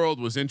entire world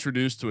was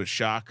introduced to a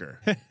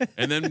shocker,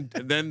 and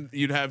then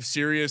you'd have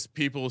serious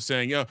people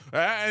saying, "Yo,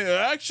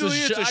 actually,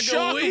 it's a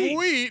shock of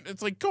wheat."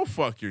 It's like, go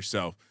fuck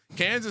yourself.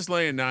 Kansas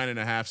laying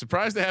 9.5.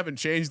 Surprised they haven't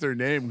changed their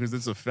name because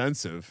it's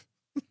offensive.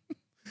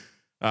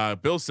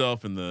 Bill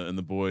Self and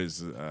the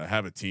boys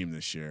have a team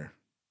this year.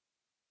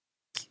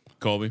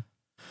 Colby.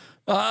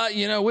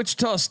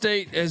 Wichita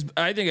State is,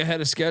 I think, ahead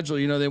of schedule.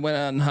 They went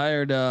out and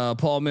hired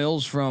Paul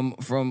Mills from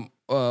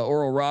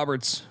Oral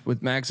Roberts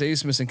with Max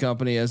Asmus and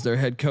company as their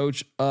head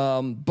coach.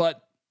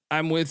 But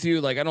I'm with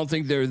you. Like, I don't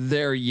think they're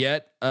there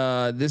yet.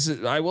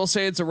 I will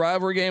say it's a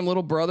rivalry game,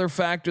 little brother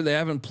factor. They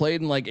haven't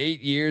played in like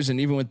 8 years.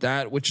 And even with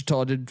that,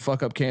 Wichita did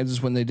fuck up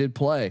Kansas when they did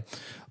play.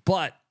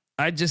 But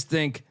I just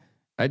think,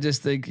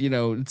 Wichita's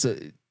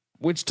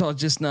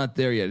just not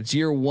there yet. It's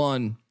year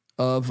one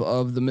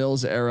of the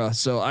Mills era.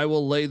 So I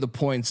will lay the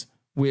points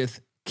with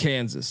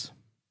Kansas.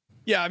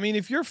 Yeah, I mean,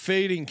 if you're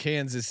fading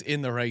Kansas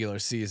in the regular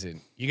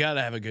season, you got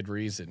to have a good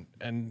reason,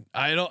 and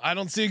I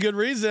don't see a good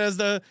reason as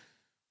to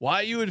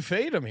why you would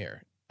fade them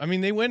here. I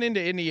mean, they went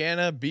into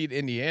Indiana, beat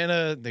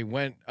Indiana. They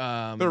went.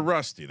 They're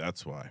rusty.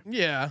 That's why.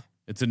 Yeah,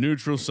 it's a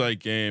neutral site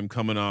game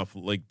coming off.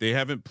 Like, they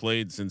haven't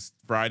played since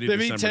Friday. They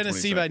December beat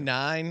Tennessee 22nd. by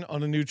 9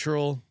 on a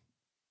neutral.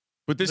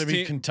 But this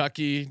team,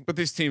 Kentucky. But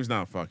this team's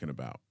not fucking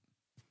about.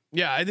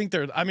 Yeah, I think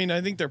they're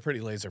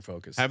pretty laser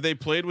focused. Have they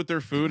played with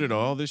their food at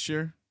all this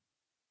year?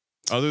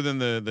 Other than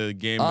the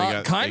game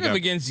they got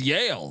against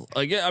Yale.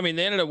 Like, I mean,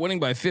 they ended up winning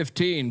by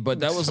 15,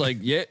 but that was like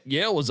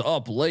Yale was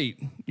up late.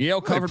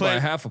 Yale covered by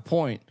half a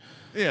point.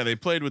 Yeah, they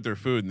played with their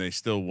food and they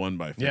still won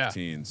by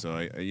 15. Yeah. So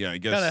I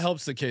guess kind of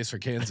helps the case for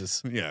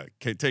Kansas. Yeah,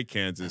 take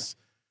Kansas.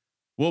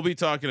 We'll be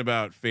talking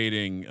about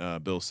fading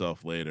Bill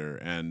Self later,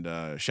 and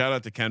shout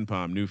out to Ken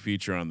Palm, new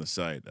feature on the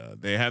site.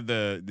 They have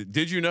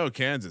did you know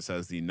Kansas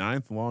has the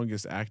 9th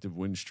longest active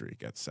win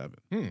streak at 7?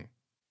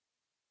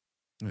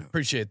 Yeah.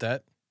 Appreciate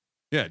that.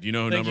 Yeah, do you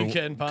know Thank you,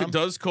 Ken Palm.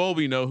 Does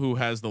Colby know who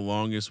has the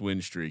longest win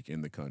streak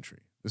in the country?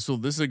 This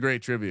is a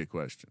great trivia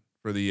question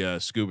for the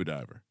scuba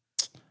diver.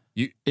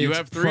 You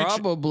have 3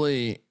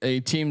 probably a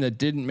team that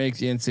didn't make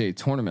the NCAA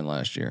tournament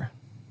last year.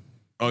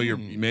 Oh,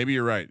 maybe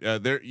you're right.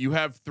 You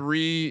have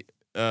 3.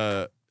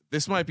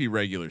 This might be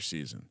regular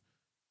season.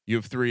 You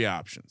have 3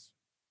 options.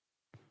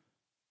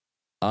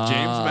 James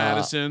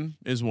Madison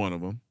is one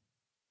of them.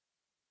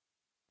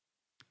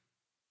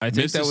 I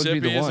think that would be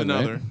the one. Mississippi is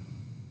another, right?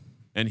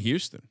 And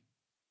Houston.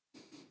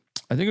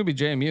 I think it would be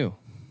JMU.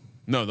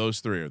 No,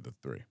 those 3 are the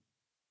 3.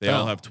 They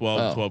all have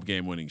 12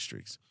 game winning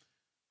streaks.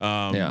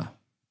 Yeah.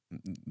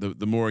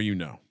 The more you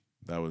know.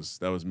 That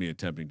was me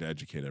attempting to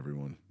educate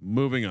everyone.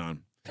 Moving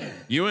on.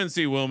 UNC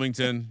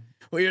Wilmington.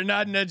 Well, you're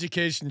not an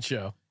education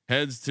show.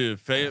 Heads to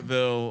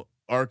Fayetteville,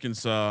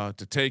 Arkansas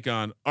to take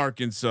on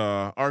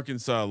Arkansas.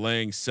 Arkansas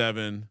laying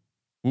 7.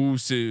 Woo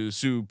Sue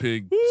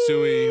Pig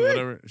Suey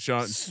whatever.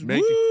 Sean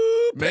make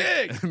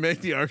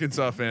the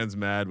Arkansas fans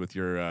mad with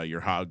your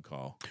hog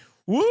call.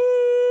 Woo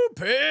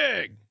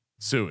pig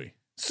Suey.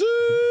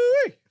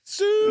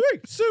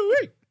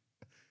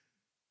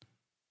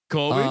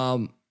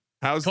 Colby.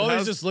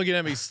 Colby's just looking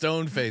at me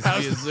stone faced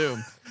via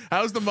Zoom.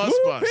 How's the must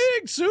bus?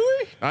 Pig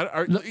Suey.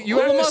 You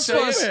have to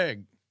say it.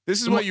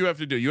 This is what you have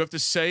to do. You have to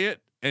say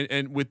it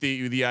and with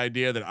the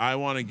idea that I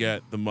want to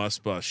get the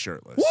must bus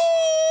shirtless. Woo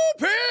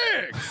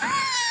pig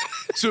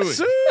Suey.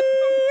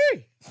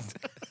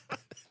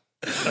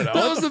 That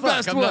was the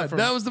best one.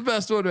 That was the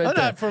best one right there. I'm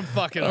not from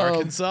fucking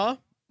Arkansas.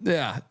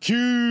 Yeah.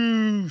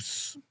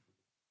 Cuse.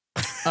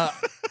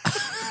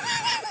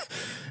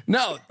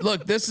 No,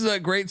 look, this is a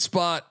great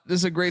spot. This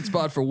is a great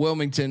spot for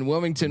Wilmington.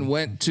 Wilmington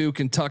went to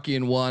Kentucky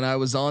and won. I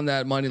was on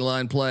that money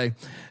line play,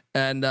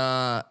 and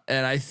I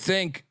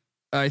think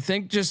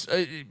just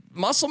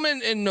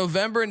Musselman in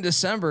November and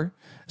December,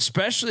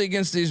 especially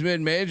against these mid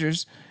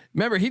majors.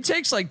 Remember, he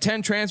takes like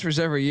 10 transfers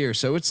every year,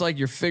 so it's like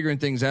you're figuring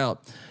things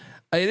out.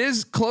 It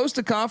is close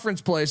to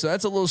conference play, so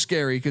that's a little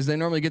scary because they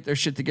normally get their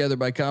shit together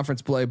by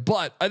conference play.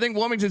 But I think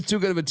Wilmington's too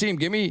good of a team.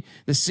 Give me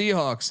the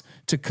Seahawks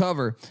to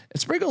cover and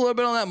sprinkle a little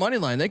bit on that money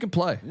line. They can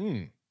play.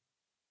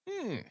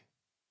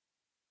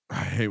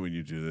 I hate when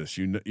you do this.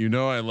 You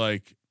know I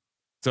like.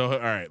 So all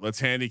right, let's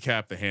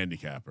handicap the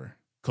handicapper.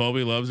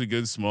 Colby loves a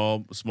good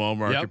small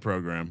market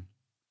program.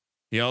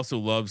 He also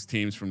loves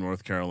teams from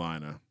North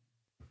Carolina.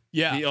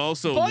 Yeah. He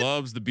also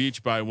loves the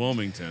beach by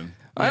Wilmington.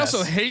 I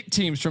also hate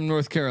teams from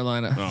North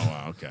Carolina. Oh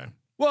wow, okay.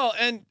 Well,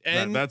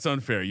 and that's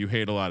unfair. You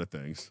hate a lot of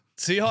things.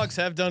 Seahawks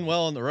have done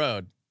well on the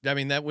road. I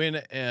mean, that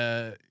win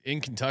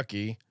in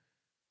Kentucky,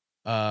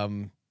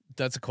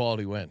 that's a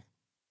quality win.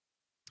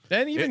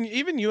 And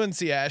even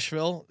UNC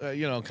Asheville,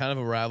 kind of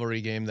a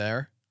rivalry game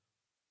there.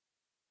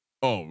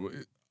 Oh,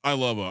 I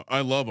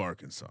love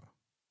Arkansas.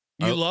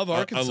 You love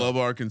Arkansas. I love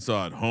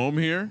Arkansas at home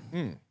here.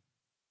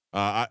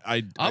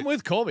 I'm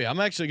with Colby. I'm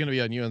actually going to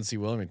be on UNC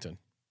Wilmington.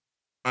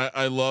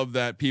 I love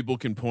that people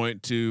can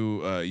point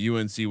to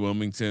UNC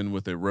Wilmington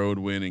with a road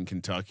win in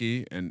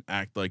Kentucky and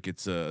act like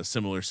it's a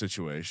similar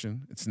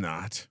situation. It's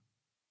not.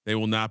 They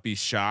will not be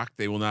shocked.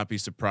 They will not be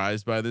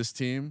surprised by this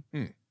team.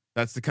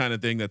 That's the kind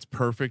of thing that's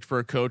perfect for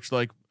a coach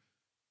like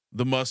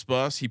the Muss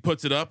Bus. He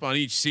puts it up on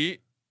each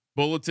seat.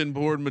 Bulletin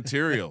board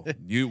material.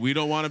 We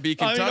don't want to be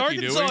Kentucky.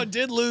 Arkansas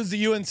did lose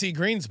to UNC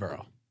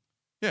Greensboro.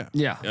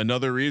 Yeah.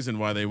 Another reason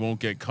why they won't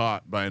get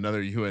caught by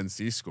another UNC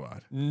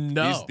squad.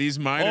 No, these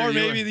minor, or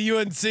maybe the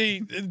UNC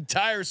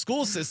entire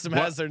school system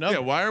has their number.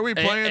 Yeah, why are we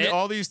playing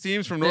all these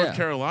teams from North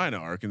Carolina,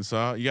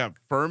 Arkansas? You got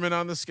Furman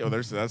on the scale.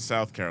 That's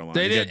South Carolina.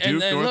 They you got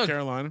Duke, North look,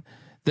 Carolina.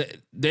 They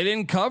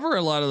didn't cover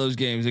a lot of those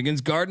games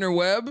against Gardner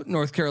Webb,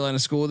 North Carolina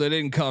school. They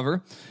didn't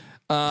cover.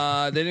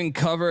 They didn't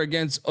cover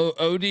against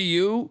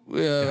ODU.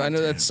 I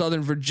know that's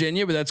Southern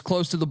Virginia, but that's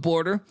close to the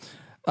border.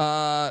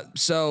 Even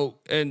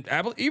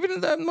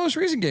in that most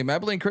recent game,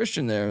 Abilene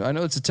Christian there, I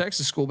know it's a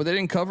Texas school, but they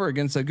didn't cover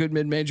against a good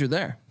mid-major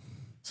there.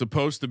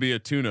 Supposed to be a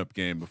tune-up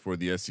game before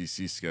the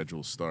SEC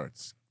schedule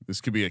starts. This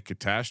could be a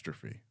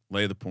catastrophe.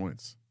 Lay the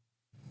points.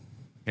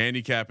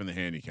 Handicapping the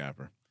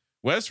handicapper.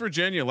 West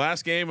Virginia,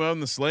 last game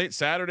on the slate,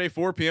 Saturday,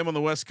 4 p.m. on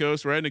the West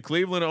Coast. We're heading to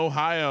Cleveland,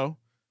 Ohio.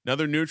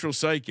 Another neutral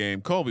site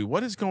game. Colby,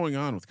 what is going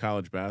on with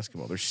college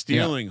basketball? They're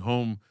stealing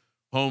home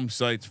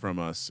sites from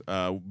us.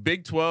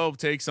 Big 12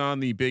 takes on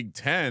the Big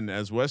 10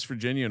 as West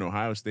Virginia and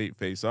Ohio State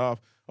face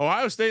off.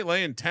 Ohio State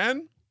laying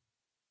 10.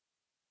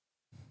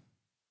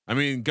 I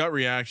mean, gut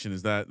reaction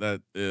is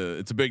that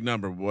it's a big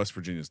number, but West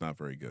Virginia is not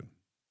very good.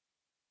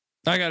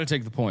 I got to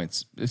take the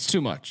points. It's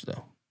too much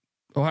though.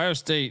 Ohio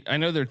State, I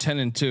know they're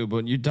 10-2, but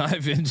when you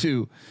dive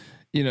into,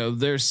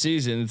 their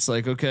season, it's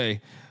like, okay,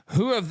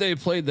 who have they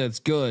played that's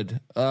good?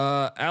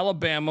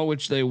 Alabama,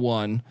 which they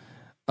won.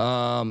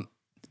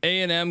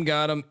 A&M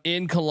got them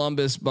in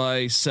Columbus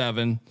by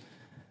 7.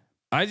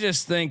 I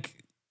just think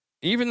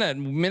even that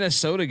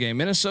Minnesota game,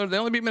 they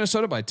only beat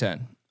Minnesota by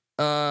 10.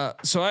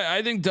 So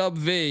I think Dub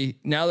V,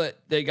 now that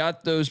they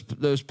got those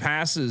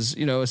passes,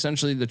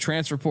 essentially the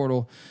transfer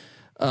portal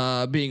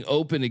being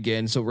open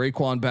again. So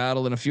Raekwon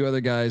Battle and a few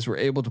other guys were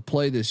able to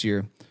play this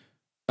year.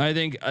 I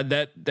think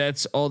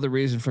that's all the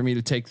reason for me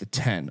to take the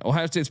 10.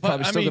 Ohio State's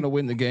probably still going to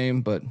win the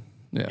game, but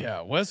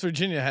yeah. West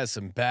Virginia has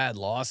some bad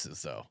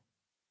losses though.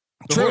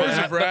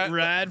 The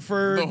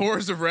Radford,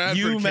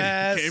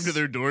 UMass came to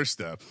their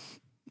doorstep.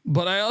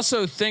 But I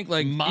also think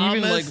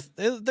Monmouth,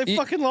 they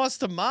fucking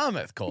lost to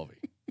Monmouth, Colby.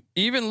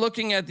 Even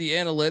looking at the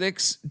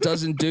analytics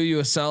doesn't do you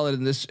a solid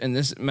in this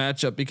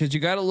matchup because you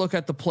got to look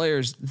at the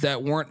players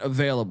that weren't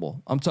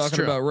available. I'm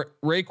talking about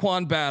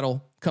Raekwon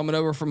Battle coming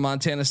over from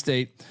Montana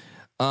State,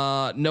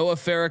 Noah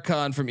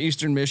Farrakhan from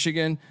Eastern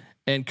Michigan,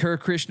 and Kerr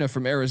Krishna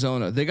from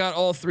Arizona. They got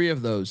all three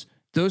of those.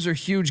 Those are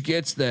huge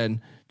gets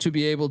then to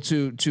be able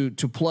to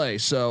play.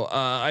 So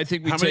I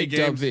think we take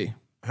Dub V.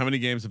 How many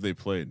games have they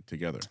played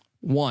together?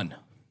 1.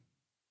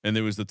 And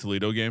there was the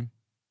Toledo game.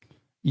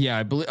 Yeah,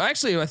 I believe.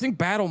 Actually, I think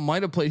Battle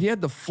might have played. He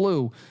had the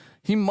flu.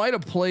 He might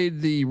have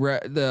played the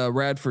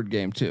Radford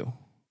game too.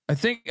 I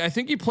think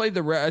he played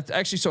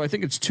actually. So I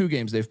think it's 2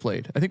 games they've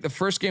played. I think the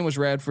first game was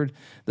Radford.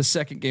 The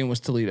second game was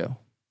Toledo.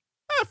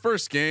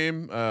 First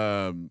game,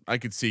 I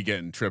could see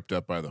getting tripped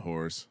up by the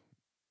horse.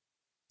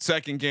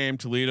 Second game,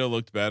 Toledo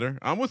looked better.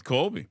 I'm with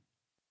Colby.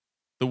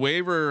 The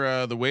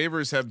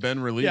waivers have been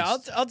released. Yeah,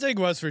 I'll take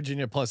West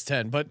Virginia plus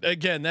 10. But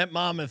again, that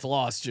Monmouth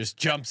loss just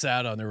jumps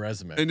out on their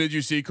resume. And did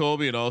you see,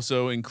 Colby? It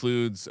also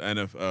includes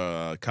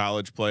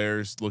college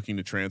players looking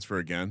to transfer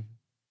again.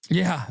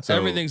 Yeah, so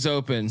everything's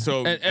open.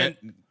 So and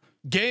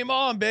game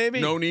on,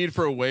 baby. No need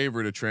for a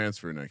waiver to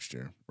transfer next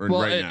year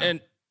now.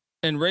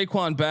 And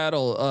Raekwon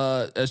Battle,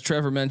 as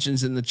Trevor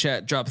mentions in the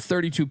chat, dropped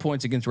 32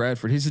 points against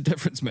Radford. He's a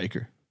difference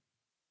maker.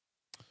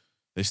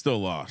 They still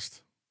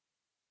lost.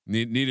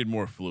 Needed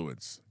more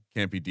fluids.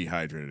 Can't be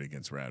dehydrated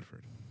against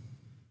Radford.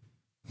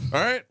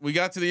 All right, we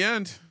got to the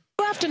end.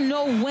 You have to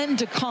know when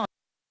to come.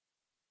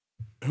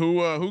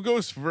 Who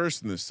goes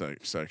first in this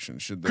section?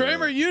 Should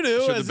Kramer, you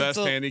do. Should the best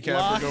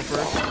handicapper go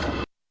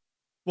first?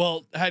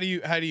 Well, how do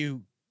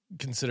you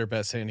consider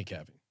best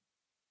handicapping?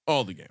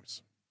 All the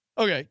games.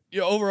 Okay,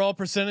 your overall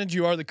percentage,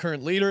 you are the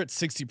current leader at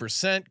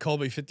 60%.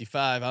 Colby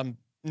 55. I'm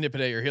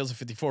nipping at your heels at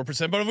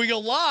 54%. But if we go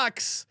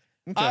locks,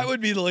 okay, I would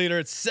be the leader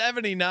at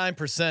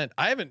 79%.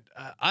 I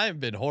haven't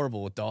been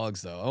horrible with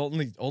dogs though.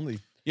 Only.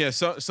 Yeah.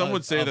 So some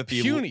would say that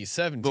the puny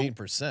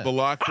 17%. The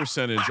lock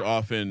percentage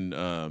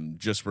often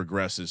just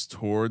regresses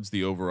towards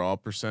the overall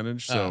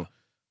percentage. So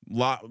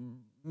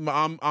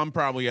I'm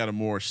probably at a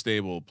more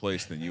stable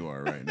place than you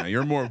are right now.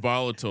 You're more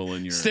volatile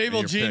in your stable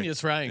in your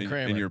genius, pick, Ryan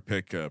Kramer, in your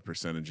pick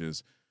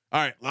percentages. All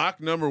right, lock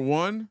number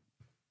 1.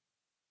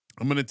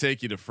 I'm going to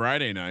take you to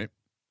Friday night.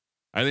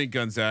 I think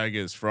Gonzaga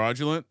is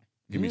fraudulent.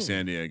 Give me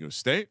San Diego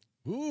State.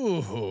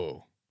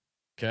 Ooh.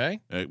 Okay.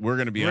 We're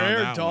going to be Rare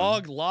on that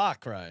dog one.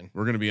 lock, Ryan.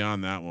 We're going to be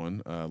on that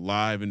one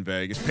live in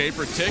Vegas.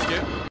 Paper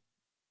ticket.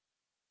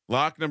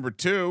 Lock number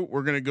 2.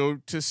 We're going to go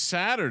to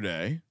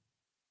Saturday.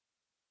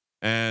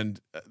 And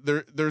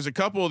there's a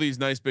couple of these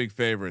nice big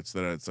favorites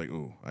that it's like,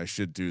 ooh, I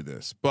should do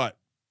this, but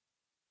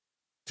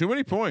too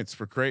many points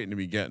for Creighton to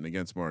be getting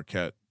against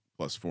Marquette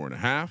plus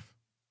 4.5.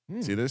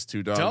 See this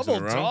 2 dogs Double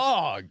in a row.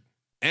 dog.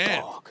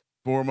 And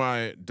for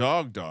my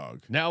dog.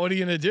 Now what are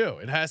you gonna do?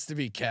 It has to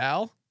be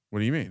Cal. What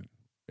do you mean?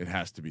 It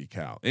has to be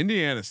Cal.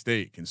 Indiana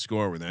State can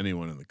score with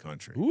anyone in the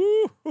country.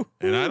 Ooh.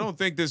 And I don't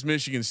think this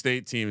Michigan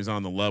State team is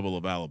on the level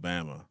of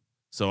Alabama.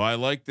 So I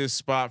like this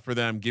spot for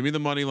them. Give me the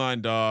money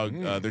line dog.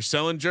 They're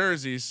selling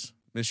jerseys.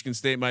 Michigan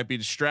State might be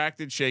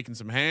distracted, shaking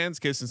some hands,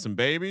 kissing some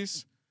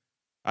babies.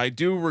 I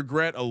do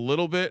regret a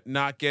little bit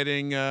not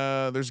getting.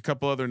 There's a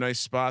couple other nice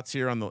spots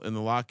here in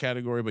the lock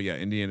category, but yeah,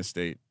 Indiana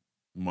State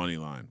money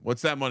line.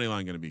 What's that money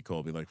line going to be,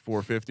 Colby? Like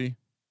 450?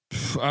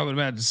 I would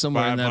imagine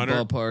somewhere in that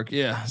 500? ballpark.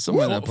 Yeah,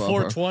 somewhere in that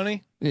ballpark.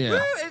 420.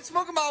 Yeah. It's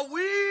smoking my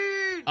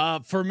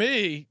weed. For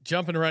me,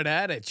 jumping right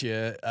at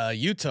you,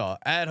 Utah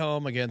at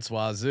home against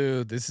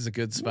Wazoo. This is a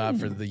good spot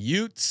for the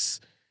Utes.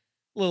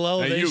 Little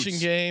elevation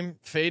game,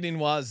 fading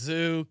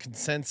Wazoo,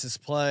 consensus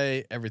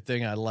play,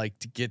 everything I like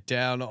to get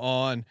down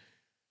on.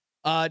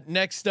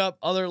 Next up,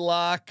 other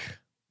lock.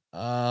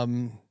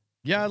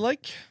 Yeah, I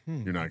like.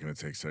 You're not going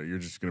to take You're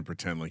just going to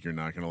pretend like you're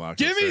not going to lock.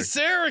 Give me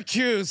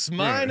Syracuse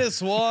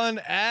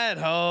 -1 at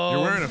home.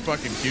 You're wearing a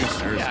fucking Cuse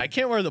jersey. Yeah, I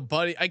can't wear the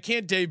Buddy. I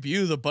can't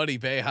debut the Buddy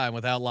Boeheim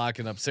without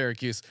locking up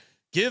Syracuse.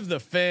 Give the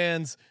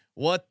fans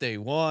what they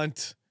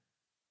want.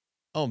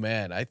 Oh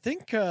man, I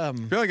think. I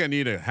feel like I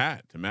need a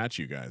hat to match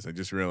you guys. I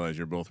just realized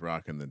you're both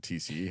rocking the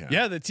TCE hat.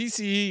 Yeah, the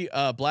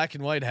TCE black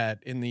and white hat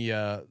in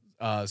the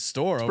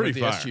store over at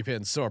the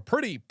SGPN store.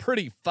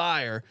 Pretty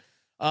fire.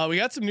 We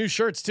got some new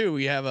shirts too.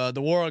 We have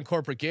the War on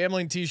Corporate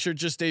Gambling T-shirt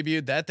just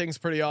debuted. That thing's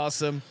pretty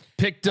awesome.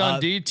 Pick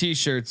Dundee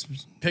T-shirts.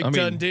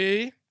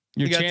 Dundee.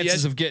 Your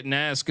chances of getting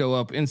ass go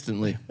up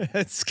instantly.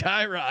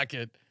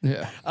 Skyrocket.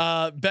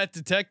 Yeah. Bet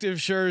Detective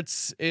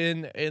shirts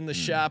in the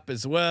shop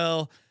as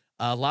well.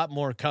 A lot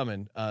more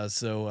coming.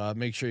 So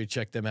make sure you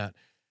check them out.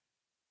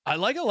 I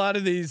like a lot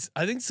of these.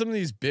 I think some of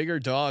these bigger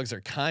dogs are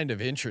kind of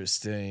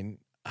interesting.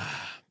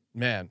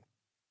 Man.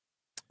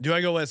 Do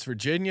I go West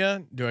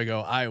Virginia? Do I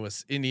go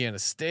Indiana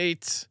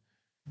State?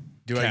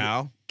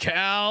 Cal?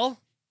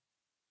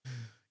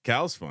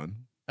 Cal's fun.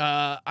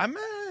 I'm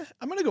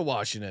gonna go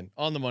Washington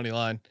on the money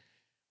line.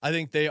 I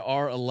think they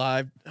are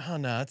alive. Oh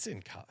no, it's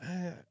in.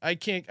 I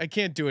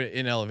can't do it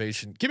in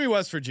elevation. Give me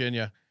West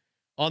Virginia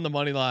on the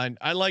money line.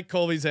 I like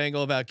Colby's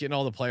angle about getting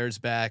all the players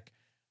back.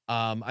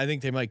 I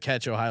think they might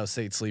catch Ohio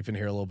State sleeping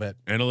here a little bit.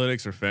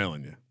 Analytics are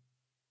failing you.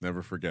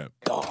 Never forget.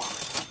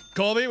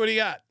 Colby, what do you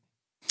got?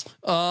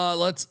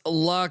 Let's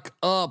lock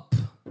up.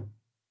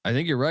 I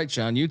think you're right,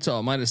 Sean.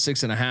 Utah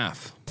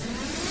 -6.5.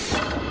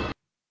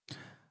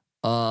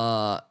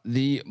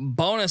 The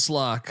bonus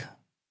lock.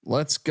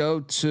 Let's go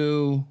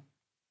to.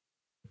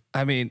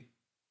 I mean,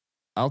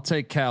 I'll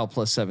take Cal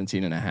plus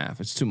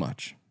 17.5. It's too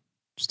much.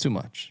 It's too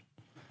much.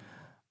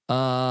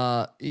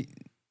 The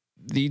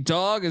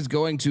dog is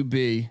going to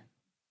be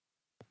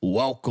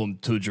Welcome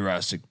to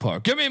Jurassic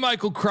Park. Give me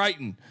Michael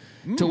Crichton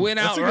to win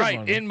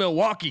outright in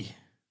Milwaukee.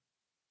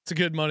 It's a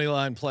good money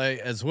line play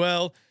as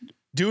well.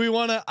 Do we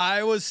want to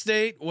Iowa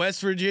State,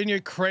 West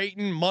Virginia,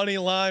 Creighton money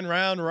line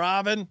round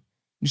robin?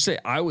 You say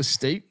Iowa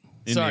State?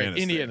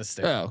 Indiana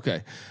State. Oh,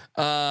 okay.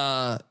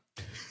 I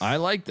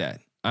like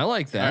that. All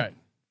right.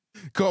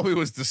 Colby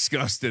was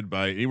disgusted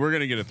by. We're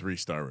gonna get a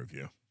 3-star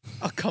review.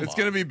 Oh come on! It's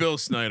gonna be Bill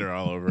Snyder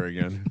all over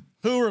again.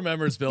 Who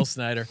remembers Bill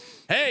Snyder?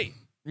 Hey,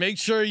 make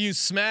sure you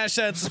smash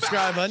that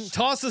subscribe button.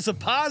 Toss us a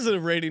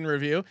positive rating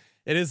review.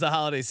 It is the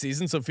holiday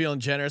season, so feeling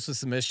generous with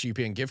some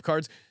SGPN gift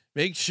cards.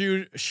 Make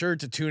sure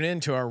to tune in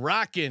to our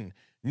rockin'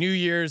 New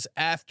Year's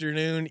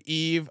afternoon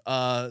eve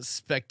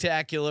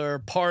spectacular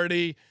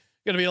party.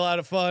 Gonna be a lot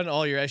of fun.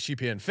 All your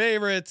SGPN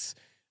favorites.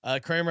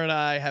 Kramer and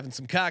I having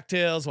some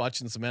cocktails,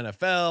 watching some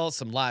NFL,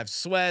 some live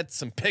sweats,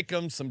 some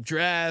pick'ems, some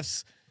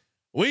drafts.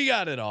 We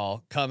got it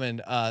all coming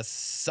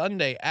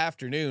Sunday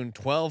afternoon,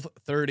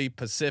 12:30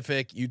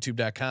 Pacific,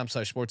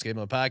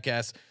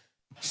 youtube.com/sportsgambling-podcast.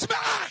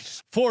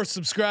 Smash for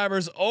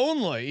subscribers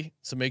only.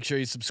 So make sure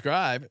you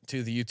subscribe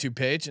to the YouTube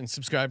page and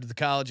subscribe to the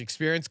College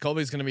Experience.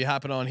 Colby's going to be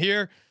hopping on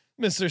here.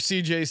 Mr.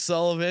 CJ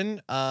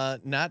Sullivan,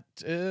 not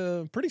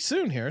pretty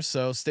soon here.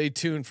 So stay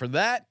tuned for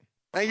that.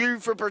 Thank you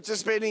for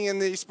participating in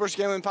the Sports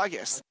Gambling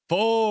Podcast.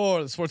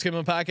 For the Sports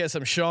Gambling Podcast,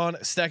 I'm Sean,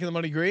 stacking the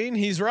money green.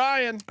 He's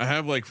Ryan. I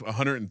have like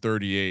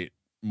 138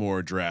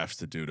 more drafts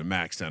to do to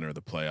max enter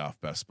the playoff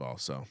best ball.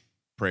 So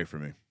pray for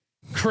me.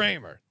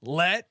 Kramer,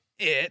 let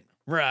it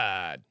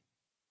ride.